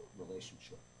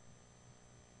relationship.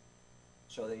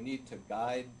 So they need to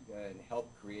guide and help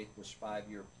create this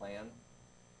 5-year plan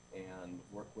and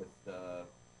work with the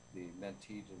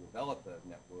mentee to develop a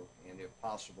network and, if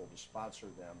possible, to sponsor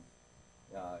them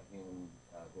in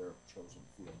their chosen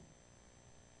field.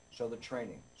 So the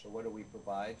training. So what do we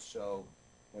provide? So,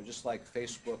 you know, just like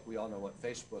Facebook, we all know what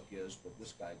Facebook is, but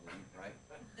this guy didn't, right?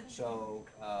 So,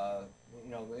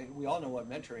 you know, we all know what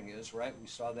mentoring is, right? We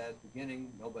saw that at the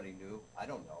beginning. Nobody knew. I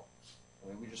don't know. I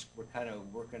mean, we're kind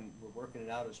of working it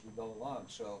out as we go along.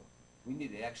 So we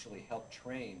need to actually help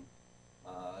train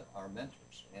our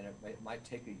mentors, and it might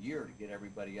take a year to get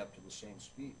everybody up to the same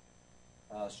speed.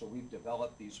 So we've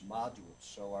developed these modules.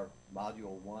 So our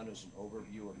module 1 is an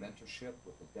overview of mentorship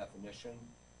with the definition,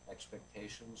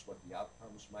 expectations, what the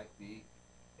outcomes might be,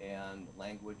 and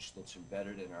language that's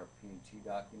embedded in our P&T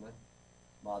document.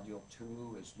 Module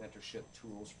 2 is mentorship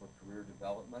tools for career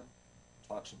development.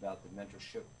 talks about the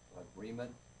mentorship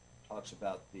agreement, talks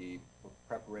about the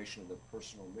preparation of the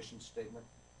personal mission statement.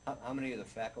 How many of the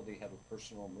faculty have a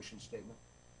personal mission statement?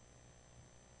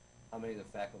 How many of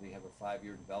the faculty have a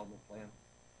 5-year development plan?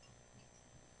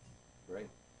 Great.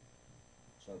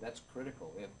 So that's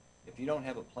critical. If you don't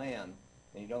have a plan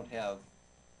and you don't have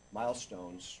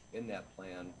milestones in that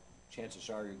plan, chances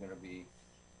are you're going to be,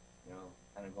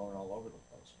 kind of going all over the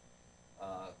place.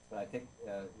 But I think,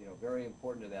 very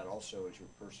important to that also is your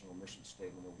personal mission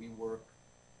statement.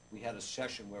 We had a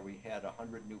session where we had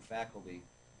 100 new faculty,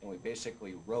 and we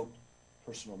basically wrote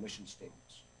personal mission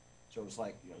statements. So it was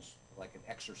like, like an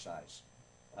exercise.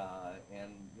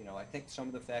 And I think some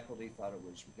of the faculty thought it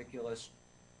was ridiculous.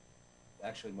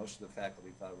 Actually, most of the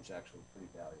faculty thought it was actually pretty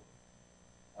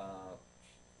valuable.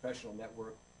 Professional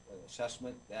network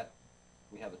assessment, that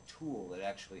we have a tool that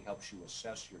actually helps you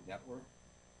assess your network.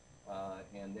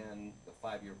 And then the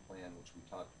 5-year plan, which we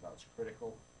talked about, is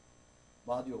critical.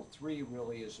 Module 3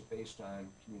 really is based on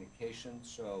communication.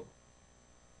 So,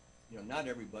 not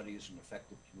everybody is an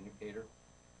effective communicator.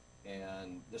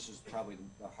 And this is probably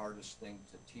the hardest thing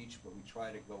to teach, but we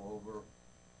try to go over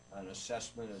an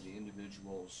assessment of the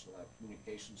individual's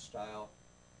communication style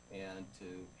and to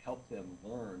help them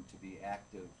learn to be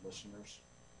active listeners,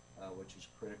 which is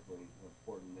critically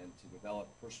important, and to develop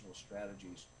personal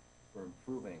strategies for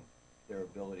improving their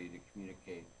ability to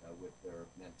communicate with their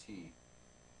mentee.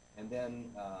 And then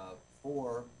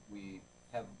 4, we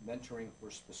have mentoring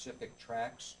for specific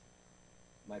tracks.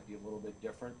 Might be a little bit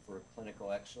different for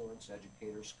clinical excellence,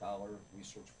 educator, scholar,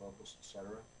 research focus,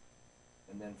 etc.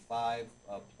 And then 5,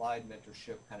 applied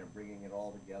mentorship, kind of bringing it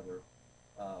all together,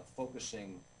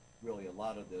 focusing really a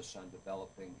lot of this on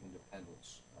developing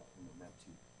independence in the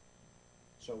mentee.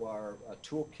 So our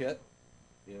toolkit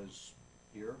is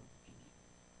here.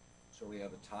 So we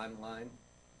have a timeline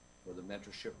for the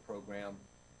mentorship program.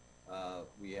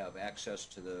 We have access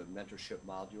to the mentorship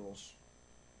modules.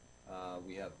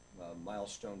 We have a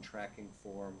milestone tracking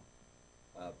form,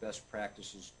 best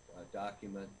practices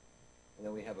document, and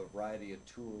then we have a variety of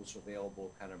tools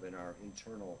available kind of in our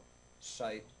internal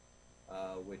site,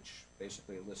 which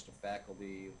basically a list of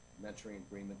faculty, mentoring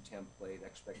agreement template,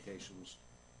 expectations,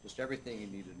 just everything you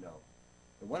need to know.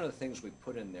 And one of the things we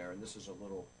put in there, and this is a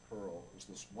little pearl, is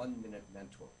this 1-minute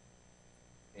mentor.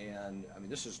 And I mean,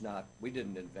 this is not, we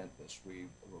didn't invent this. We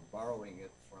were borrowing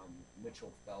it from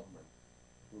Mitchell Feldman,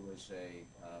 who is a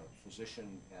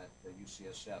physician at the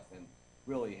UCSF and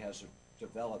really has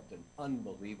developed an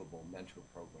unbelievable mentor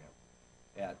program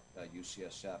at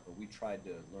UCSF. And we tried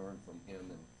to learn from him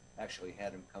and actually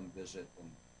had him come visit and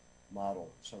model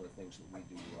some of the things that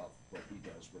we do, what he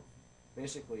does. But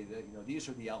basically, these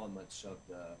are the elements of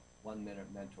the 1-minute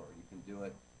mentor. You can do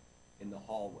it in the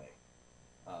hallway.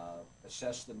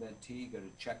 Assess the mentee, go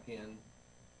to check-in,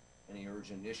 any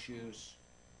urgent issues,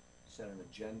 set an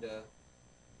agenda,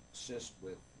 assist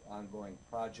with ongoing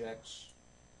projects,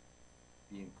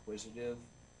 be inquisitive,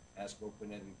 ask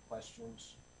open-ended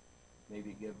questions,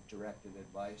 maybe give directed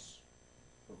advice,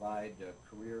 provide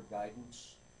career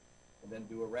guidance, and then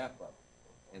do a wrap-up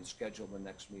and schedule the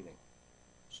next meeting.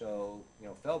 So,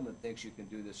 Feldman thinks you can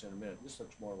do this in a minute. This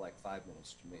looks more like 5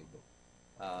 minutes to me, but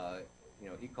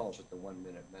he calls it the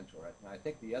 1-minute mentor. And I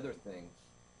think the other thing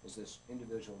is this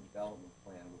individual development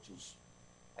plan, which is,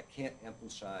 I can't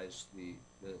emphasize the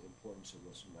importance of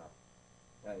this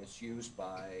enough. It's used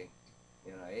by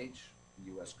NIH,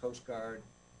 the U.S. Coast Guard,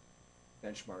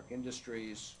 Benchmark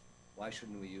Industries. Why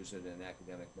shouldn't we use it in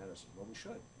academic medicine? Well, we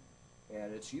should.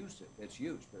 And it's used,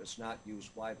 but it's not used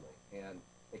widely. And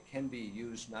it can be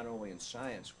used not only in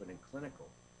science, but in clinical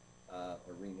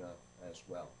arena as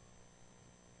well.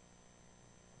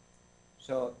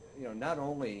 So, not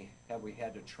only have we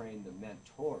had to train the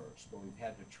mentors, but we've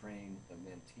had to train the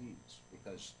mentees,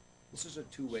 because this is a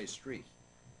two-way street.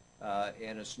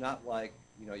 And it's not like,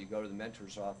 you go to the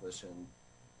mentor's office and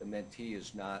the mentee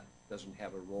doesn't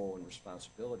have a role and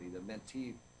responsibility. The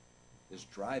mentee is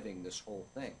driving this whole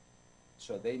thing.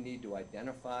 So they need to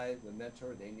identify the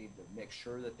mentor. They need to make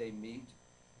sure that they meet.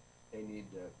 They need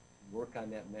to work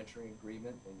on that mentoring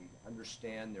agreement. They need to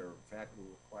understand their faculty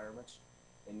requirements.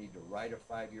 They need to write a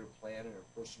 5-year plan and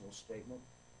a personal statement.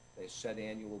 They set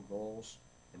annual goals,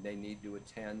 and they need to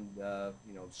attend,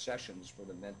 sessions for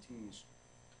the mentees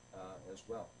as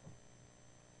well.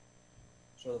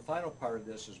 So the final part of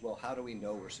this is, well, how do we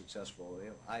know we're successful?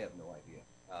 I have no idea.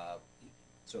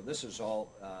 So this is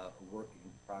all a work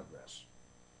in progress.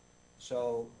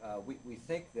 So we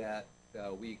think that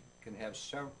we can have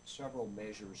several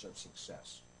measures of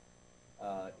success.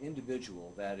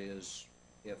 Individual, that is,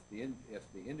 if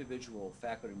the individual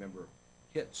faculty member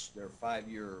hits their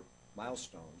 5-year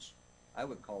milestones, I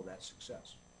would call that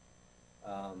success.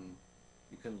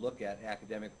 You can look at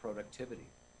academic productivity,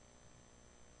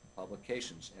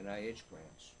 publications, NIH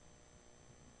grants,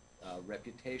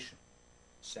 reputation,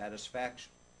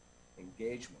 satisfaction,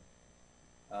 engagement.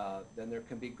 Then there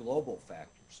can be global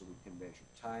factors that we can measure.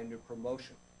 Time to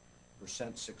promotion,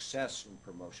 percent success in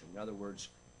promotion. In other words,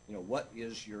 what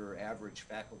is your average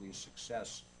faculty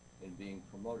success in being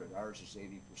promoted? Ours is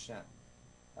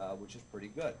 80%, which is pretty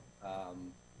good.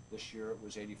 This year it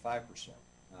was 85%.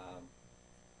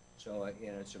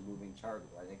 And it's a moving target.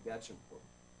 I think that's important.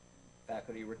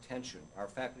 Faculty retention. Our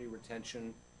faculty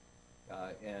retention,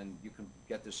 and you can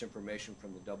get this information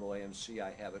from the AAMC.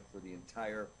 I have it for the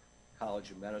entire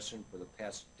College of Medicine for the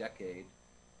past decade,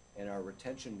 and our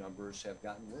retention numbers have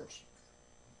gotten worse.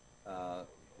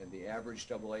 And the average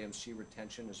AAMC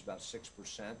retention is about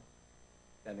 6%.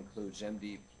 That includes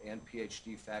MD and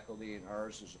PhD faculty, and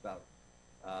ours is about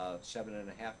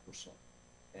 7.5%.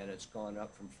 And it's gone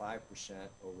up from 5%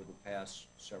 over the past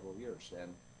several years.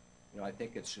 And I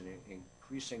think it's an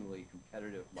increasingly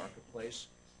competitive marketplace,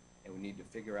 and we need to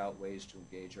figure out ways to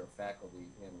engage our faculty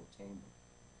and retain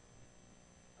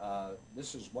them.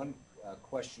 This is one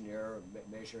questionnaire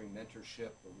measuring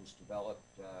mentorship that was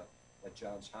developed at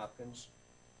Johns Hopkins.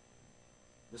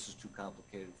 This is too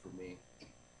complicated for me,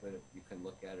 but you can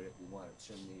look at it if you want. It's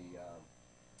in the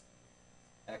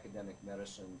Academic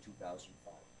Medicine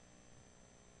 2005.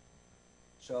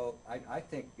 So I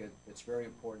think it's very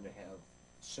important to have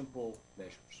simple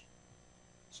measures,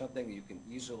 something that you can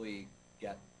easily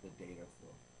get the data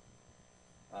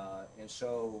for. And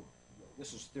so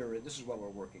this is theory. This is what we're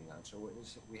working on. So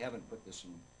we haven't put this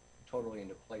totally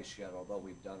into place yet, although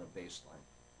we've done a baseline.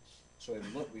 So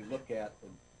we look at the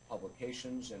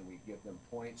publications and we give them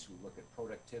points. We look at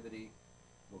productivity.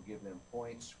 We'll give them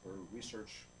points for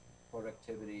research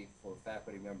productivity for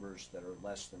faculty members that are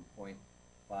less than 0.5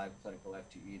 clinical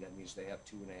FTE. That means they have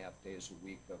 2.5 days a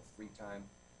week of free time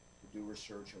to do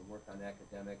research and work on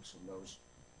academics, and those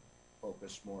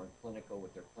focus more on clinical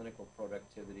with their clinical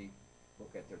productivity.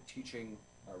 Look at their teaching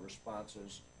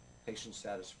responses, patient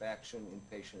satisfaction,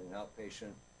 inpatient and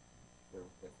outpatient,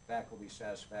 their faculty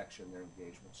satisfaction, their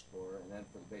engagement score. And then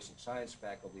for the basic science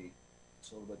faculty,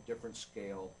 it's a little bit different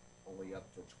scale, only up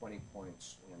to 20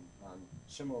 points on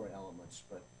similar elements,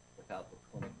 but without the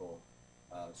clinical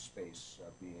space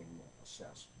being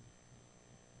assessed.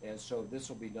 And so this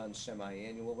will be done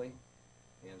semi-annually.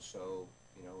 And so,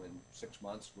 in 6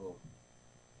 months, we'll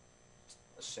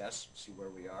assess, see where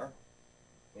we are.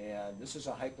 And this is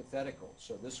a hypothetical.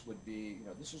 So this would be,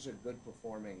 this is a good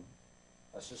performing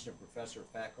assistant professor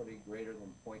faculty, greater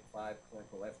than 0.5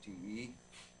 clinical FTE.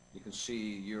 You can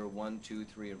see year 1, 2,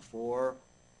 3, and 4.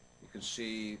 You can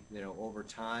see, over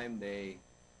time,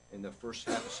 in the first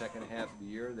half, the second half of the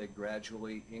year, they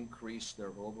gradually increase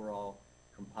their overall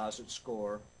composite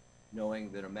score, knowing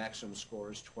that a maximum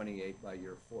score is 28 by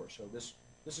year 4. So this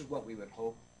is what we would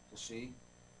hope to see.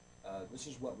 This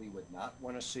is what we would not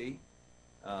want to see.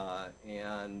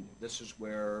 And this is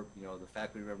where, the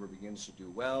faculty member begins to do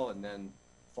well and then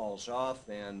falls off,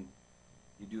 and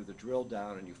you do the drill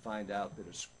down and you find out that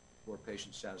it's poor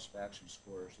patient satisfaction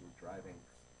scores that are driving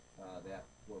that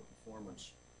poor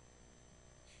performance.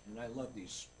 And I love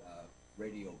these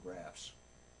radiographs.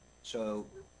 So,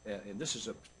 and this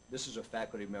is a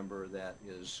faculty member that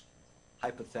is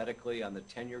hypothetically on the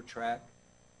tenure track,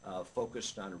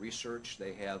 focused on research.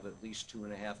 They have at least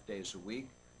 2.5 days a week.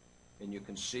 And you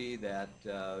can see that,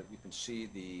 you can see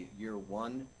the year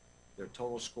 1, their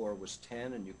total score was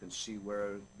 10, and you can see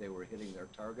where they were hitting their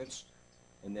targets.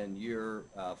 And then year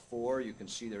 4, you can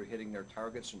see they're hitting their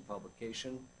targets in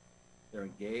publication. They're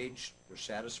engaged, they're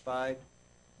satisfied.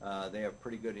 They have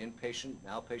pretty good inpatient and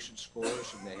outpatient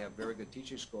scores, and they have very good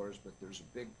teaching scores, but there's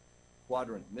a big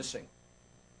quadrant missing.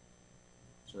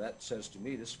 So that says to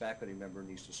me this faculty member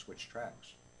needs to switch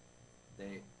tracks.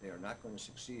 They are not going to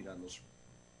succeed on this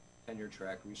tenure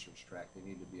track, research track. They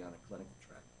need to be on a clinical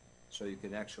track. So you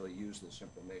can actually use this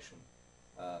information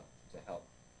to help.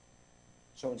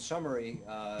 So in summary,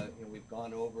 we've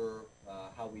gone over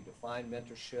how we define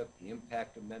mentorship, the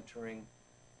impact of mentoring.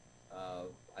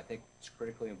 I think it's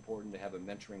critically important to have a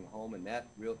mentoring home, and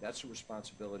that's a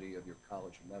responsibility of your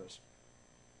College of Medicine.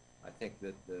 I think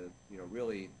that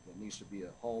really it needs to be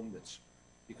a home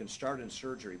you can start in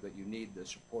surgery, but you need the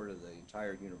support of the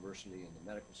entire university and the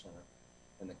medical center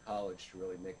and the college to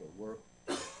really make it work.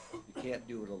 You can't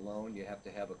do it alone. You have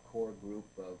to have a core group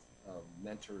of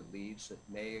mentor leads that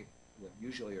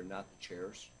usually are not the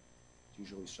chairs. It's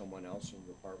usually someone else in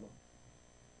the department.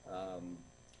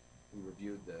 We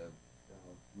reviewed the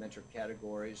mentor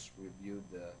categories. We reviewed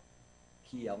the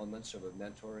key elements of a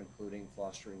mentor, including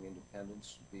fostering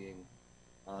independence, being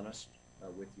honest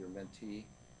with your mentee,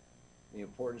 the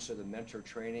importance of the mentor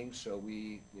training. So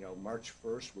we, March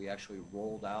 1st, we actually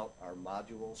rolled out our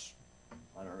modules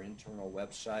on our internal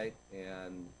website,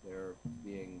 and they're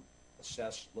being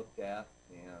assessed, looked at,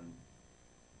 and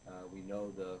we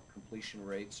know the completion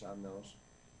rates on those.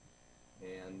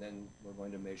 And then we're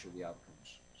going to measure the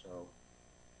outcomes. So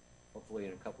hopefully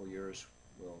in a couple of years,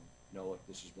 we'll know if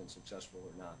this has been successful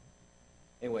or not.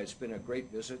 Anyway, it's been a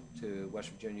great visit to West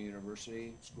Virginia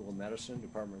University School of Medicine,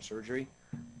 Department of Surgery.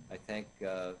 I thank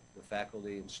the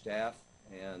faculty and staff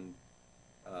and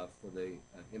for the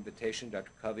invitation.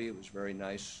 Dr. Covey, it was very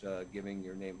nice giving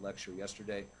your name lecture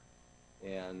yesterday,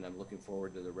 and I'm looking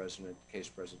forward to the resident case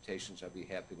presentations. I'd be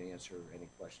happy to answer any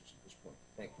questions at this point.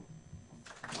 Thank you.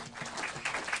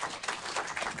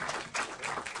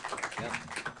 Yeah.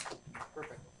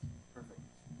 Perfect.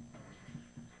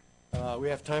 We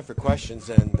have time for questions,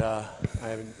 and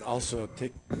I also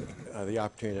take the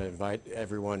opportunity to invite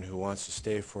everyone who wants to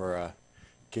stay for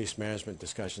case management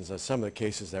discussions. Some of the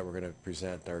cases that we're going to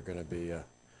present are going to be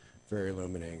very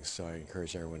illuminating, so I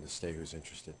encourage everyone to stay who's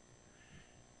interested.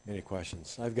 Any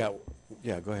questions?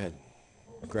 Yeah, go ahead,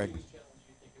 Greg.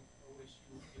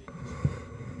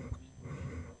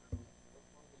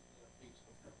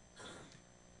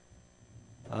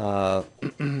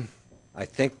 I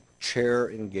think chair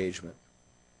engagement.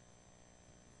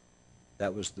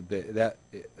 That was the big,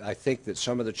 I think that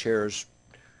some of the chairs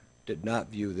did not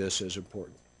view this as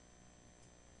important.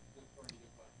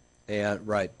 And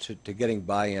right, to getting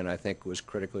buy-in, I think, was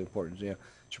critically important.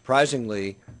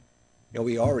 Surprisingly,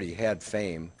 we already had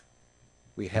FAME.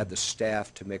 We had the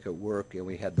staff to make it work, and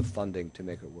we had the funding to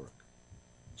make it work.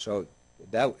 So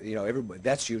that, everybody,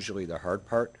 that's usually the hard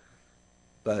part.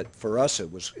 But for us,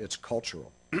 it's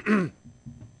cultural. It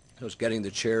was getting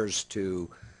the chairs to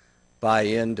buy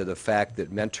into the fact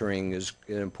that mentoring is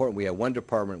important. We had one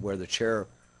department where the chair,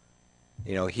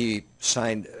 he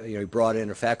signed, he brought in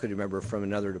a faculty member from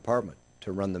another department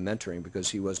to run the mentoring because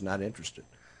he was not interested.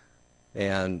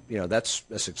 And, that's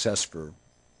a success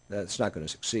that's not going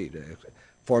to succeed. A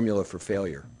formula for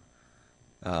failure.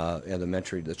 And the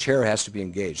mentoring, the chair has to be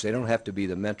engaged. They don't have to be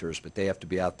the mentors, but they have to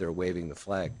be out there waving the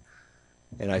flag.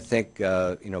 And I think,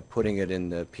 putting it in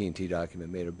the P&T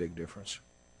document made a big difference,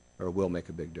 or will make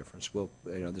a big difference.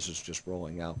 This is just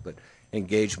rolling out, but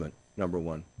engagement, number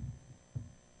one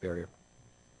barrier.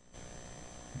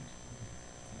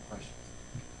 Questions?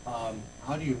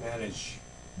 How do you manage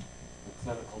the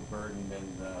clinical burden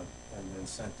and the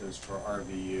incentives for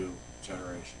RVU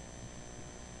generation?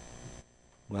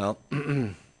 Well,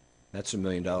 that's $1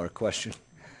 million question.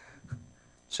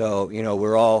 So,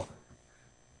 we're all,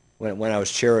 when I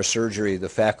was chair of surgery, the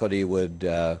faculty would,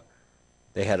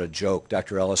 they had a joke.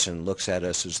 Dr. Ellison looks at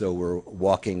us as though we're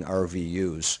walking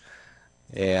RVUs.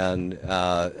 And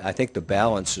I think the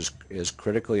balance is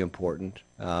critically important.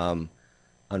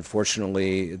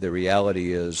 Unfortunately, the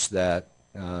reality is that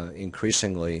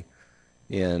increasingly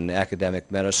in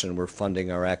academic medicine, we're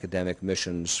funding our academic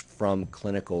missions from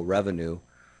clinical revenue.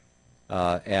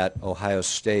 At Ohio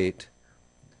State,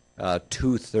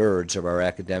 2/3 of our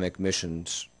academic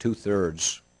missions,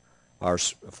 2/3 are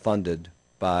funded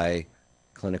by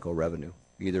clinical revenue,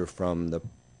 either from the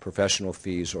professional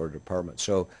fees or department.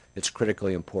 So it's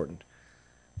critically important.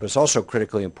 But it's also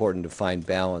critically important to find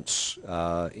balance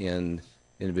in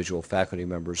individual faculty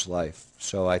members' life.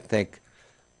 So I think,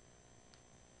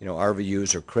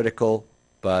 RVUs are critical,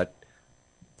 but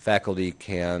faculty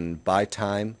can buy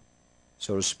time,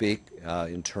 so to speak,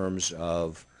 in terms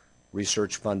of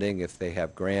research funding if they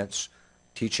have grants,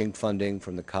 teaching funding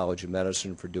from the College of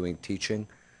Medicine for doing teaching.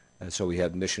 And so we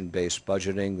have mission-based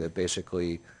budgeting that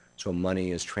basically, so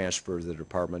money is transferred to the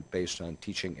department based on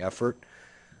teaching effort,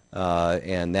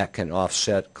 and that can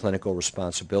offset clinical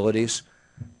responsibilities.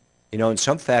 In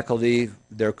some faculty,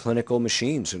 they're clinical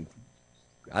machines, and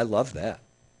I love that.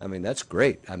 I mean, that's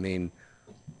great. I mean,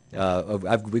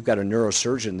 we've got a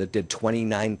neurosurgeon that did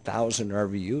 29,000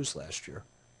 RVUs last year.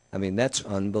 I mean, that's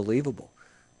unbelievable.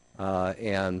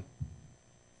 And,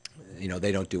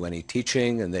 they don't do any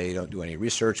teaching and they don't do any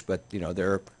research, but,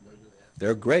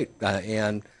 they're great.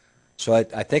 And so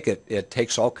I think it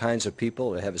takes all kinds of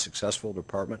people to have a successful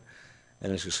department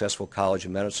and a successful College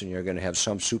of Medicine. You're going to have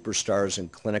some superstars in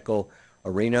clinical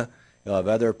arena. You'll have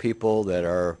other people that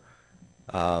are,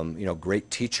 great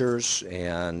teachers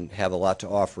and have a lot to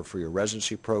offer for your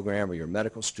residency program or your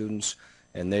medical students,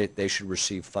 and they should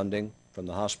receive funding from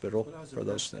the hospital for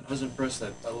those things. I was impressed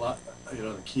that a lot,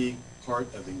 the key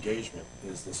part of engagement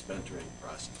is this mentoring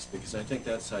process, because I think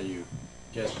that's how you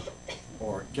get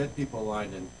people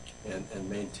aligned and and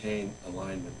maintain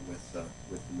alignment with the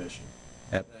mission.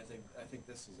 Yep. And I think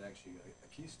this is actually a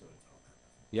keystone to all that.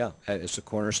 Yeah, it's a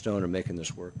cornerstone of making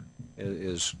this work,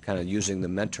 is kind of using the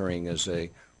mentoring as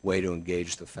a way to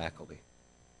engage the faculty.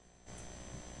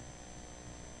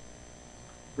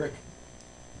 Rick?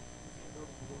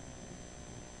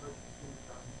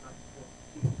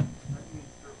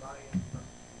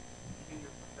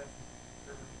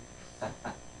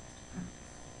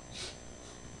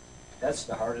 That's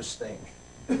the hardest thing.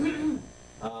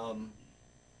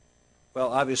 Well,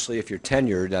 obviously, if you're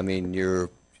tenured, I mean, you're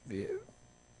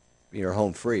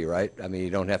home free, right? I mean, you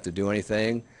don't have to do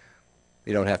anything.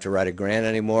 You don't have to write a grant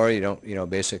anymore. You don't,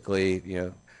 basically,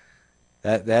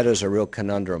 that is a real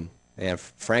conundrum. And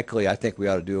frankly, I think we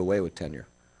ought to do away with tenure.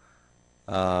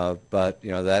 But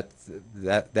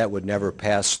that would never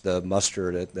pass the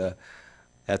muster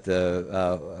at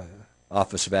the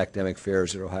Office of Academic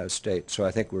Affairs at Ohio State. So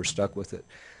I think we're stuck with it.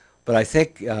 But I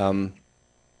think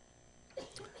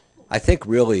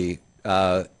really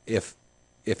if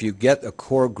you get a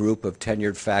core group of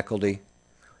tenured faculty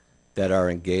that are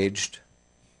engaged,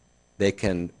 they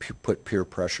can put peer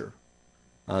pressure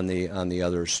on the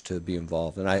others to be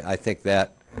involved. And I think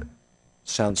that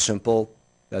sounds simple.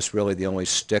 That's really the only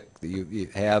stick that you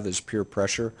have is peer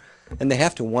pressure. And they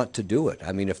have to want to do it.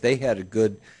 I mean, if they had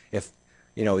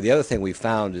the other thing we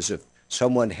found is if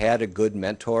someone had a good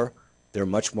mentor, they're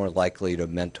much more likely to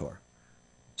mentor.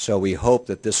 So we hope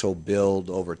that this will build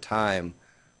over time,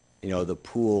 the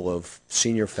pool of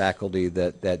senior faculty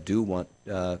that do want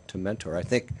to mentor. I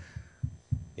think,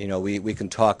 we can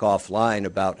talk offline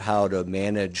about how to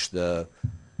manage the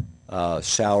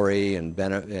salary and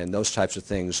those types of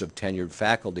things of tenured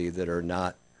faculty that are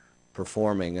not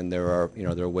performing, and there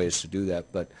are ways to do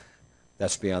that, but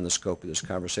that's beyond the scope of this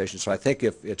conversation. So I think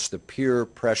if it's the peer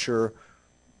pressure,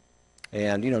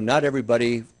 and not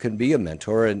everybody can be a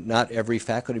mentor, and not every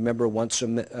faculty member wants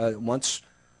a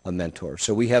mentor.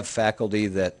 So we have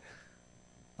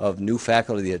new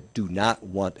faculty that do not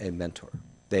want a mentor.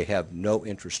 They have no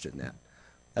interest in that.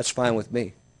 That's fine with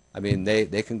me. I mean,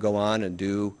 they can go on and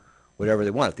do whatever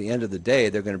they want. At the end of the day,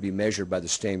 they're going to be measured by the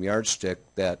same yardstick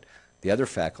that the other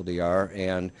faculty are,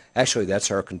 and actually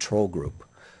that's our control group.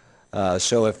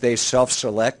 So if they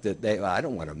self-select that I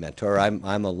don't want a mentor, I'm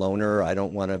a loner, I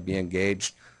don't want to be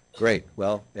engaged, great.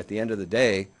 Well, at the end of the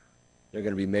day, they're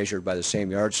going to be measured by the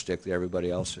same yardstick that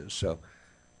everybody else is. So,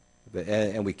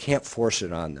 and we can't force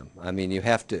it on them. I mean, you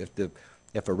have to,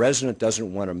 if a resident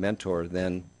doesn't want a mentor,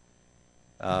 then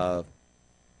I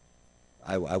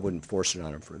wouldn't force it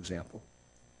on them, for example.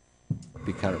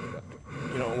 Be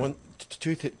counterproductive.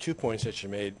 Two points that you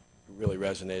made really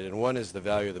resonated, and one is the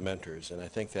value of the mentors, and I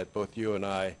think that both you and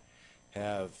I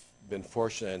have been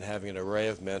fortunate in having an array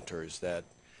of mentors that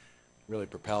really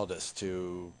propelled us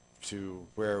to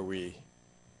where we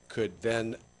could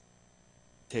then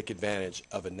take advantage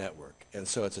of a network. And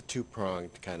so it's a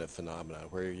two-pronged kind of phenomenon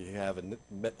where you have a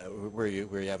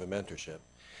mentorship,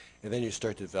 and then you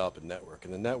start to develop a network.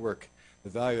 And the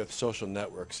value of social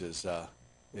networks is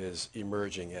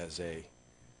emerging as a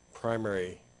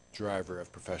primary driver of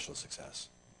professional success.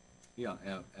 Yeah,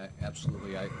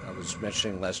 absolutely. I was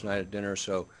mentioning last night at dinner,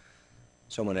 so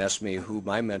someone asked me who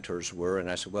my mentors were, and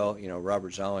I said, well,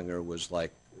 Robert Zollinger was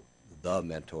like the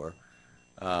mentor,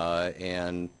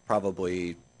 and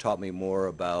probably taught me more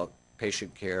about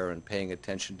patient care and paying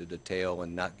attention to detail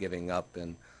and not giving up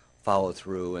and follow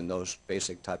through and those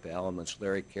basic type of elements.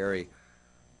 Larry Carey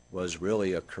was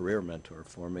really a career mentor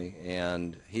for me,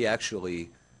 and he actually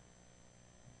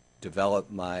helped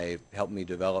me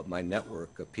develop my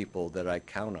network of people that I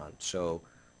count on. So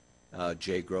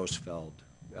Jay Grossfeld,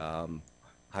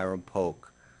 Hiram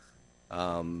Polk,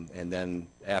 and then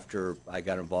after I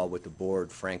got involved with the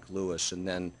board, Frank Lewis, and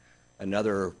then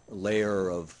another layer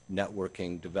of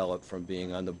networking developed from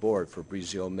being on the board,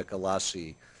 Fabrizio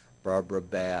Michelasi, Barbara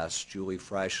Bass, Julie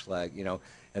Freischlag,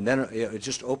 and then it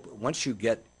just once you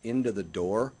get into the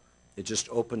door, it just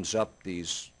opens up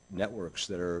these networks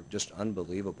that are just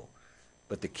unbelievable.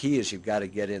 But the key is you've got to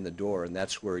get in the door, and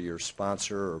that's where your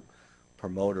sponsor or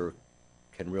promoter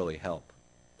can really help.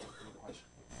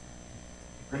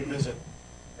 Great visit.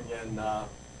 Again, I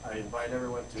invite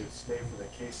everyone to stay for the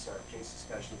case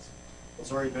discussions.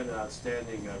 It's already been an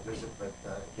outstanding visit, but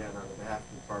again, on behalf of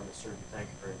the Department of Surgery, thank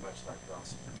you very much, Dr.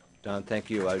 Ellison. Don, thank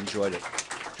you. I enjoyed it.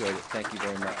 Thank you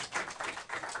very much.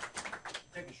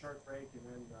 Take a short break and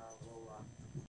then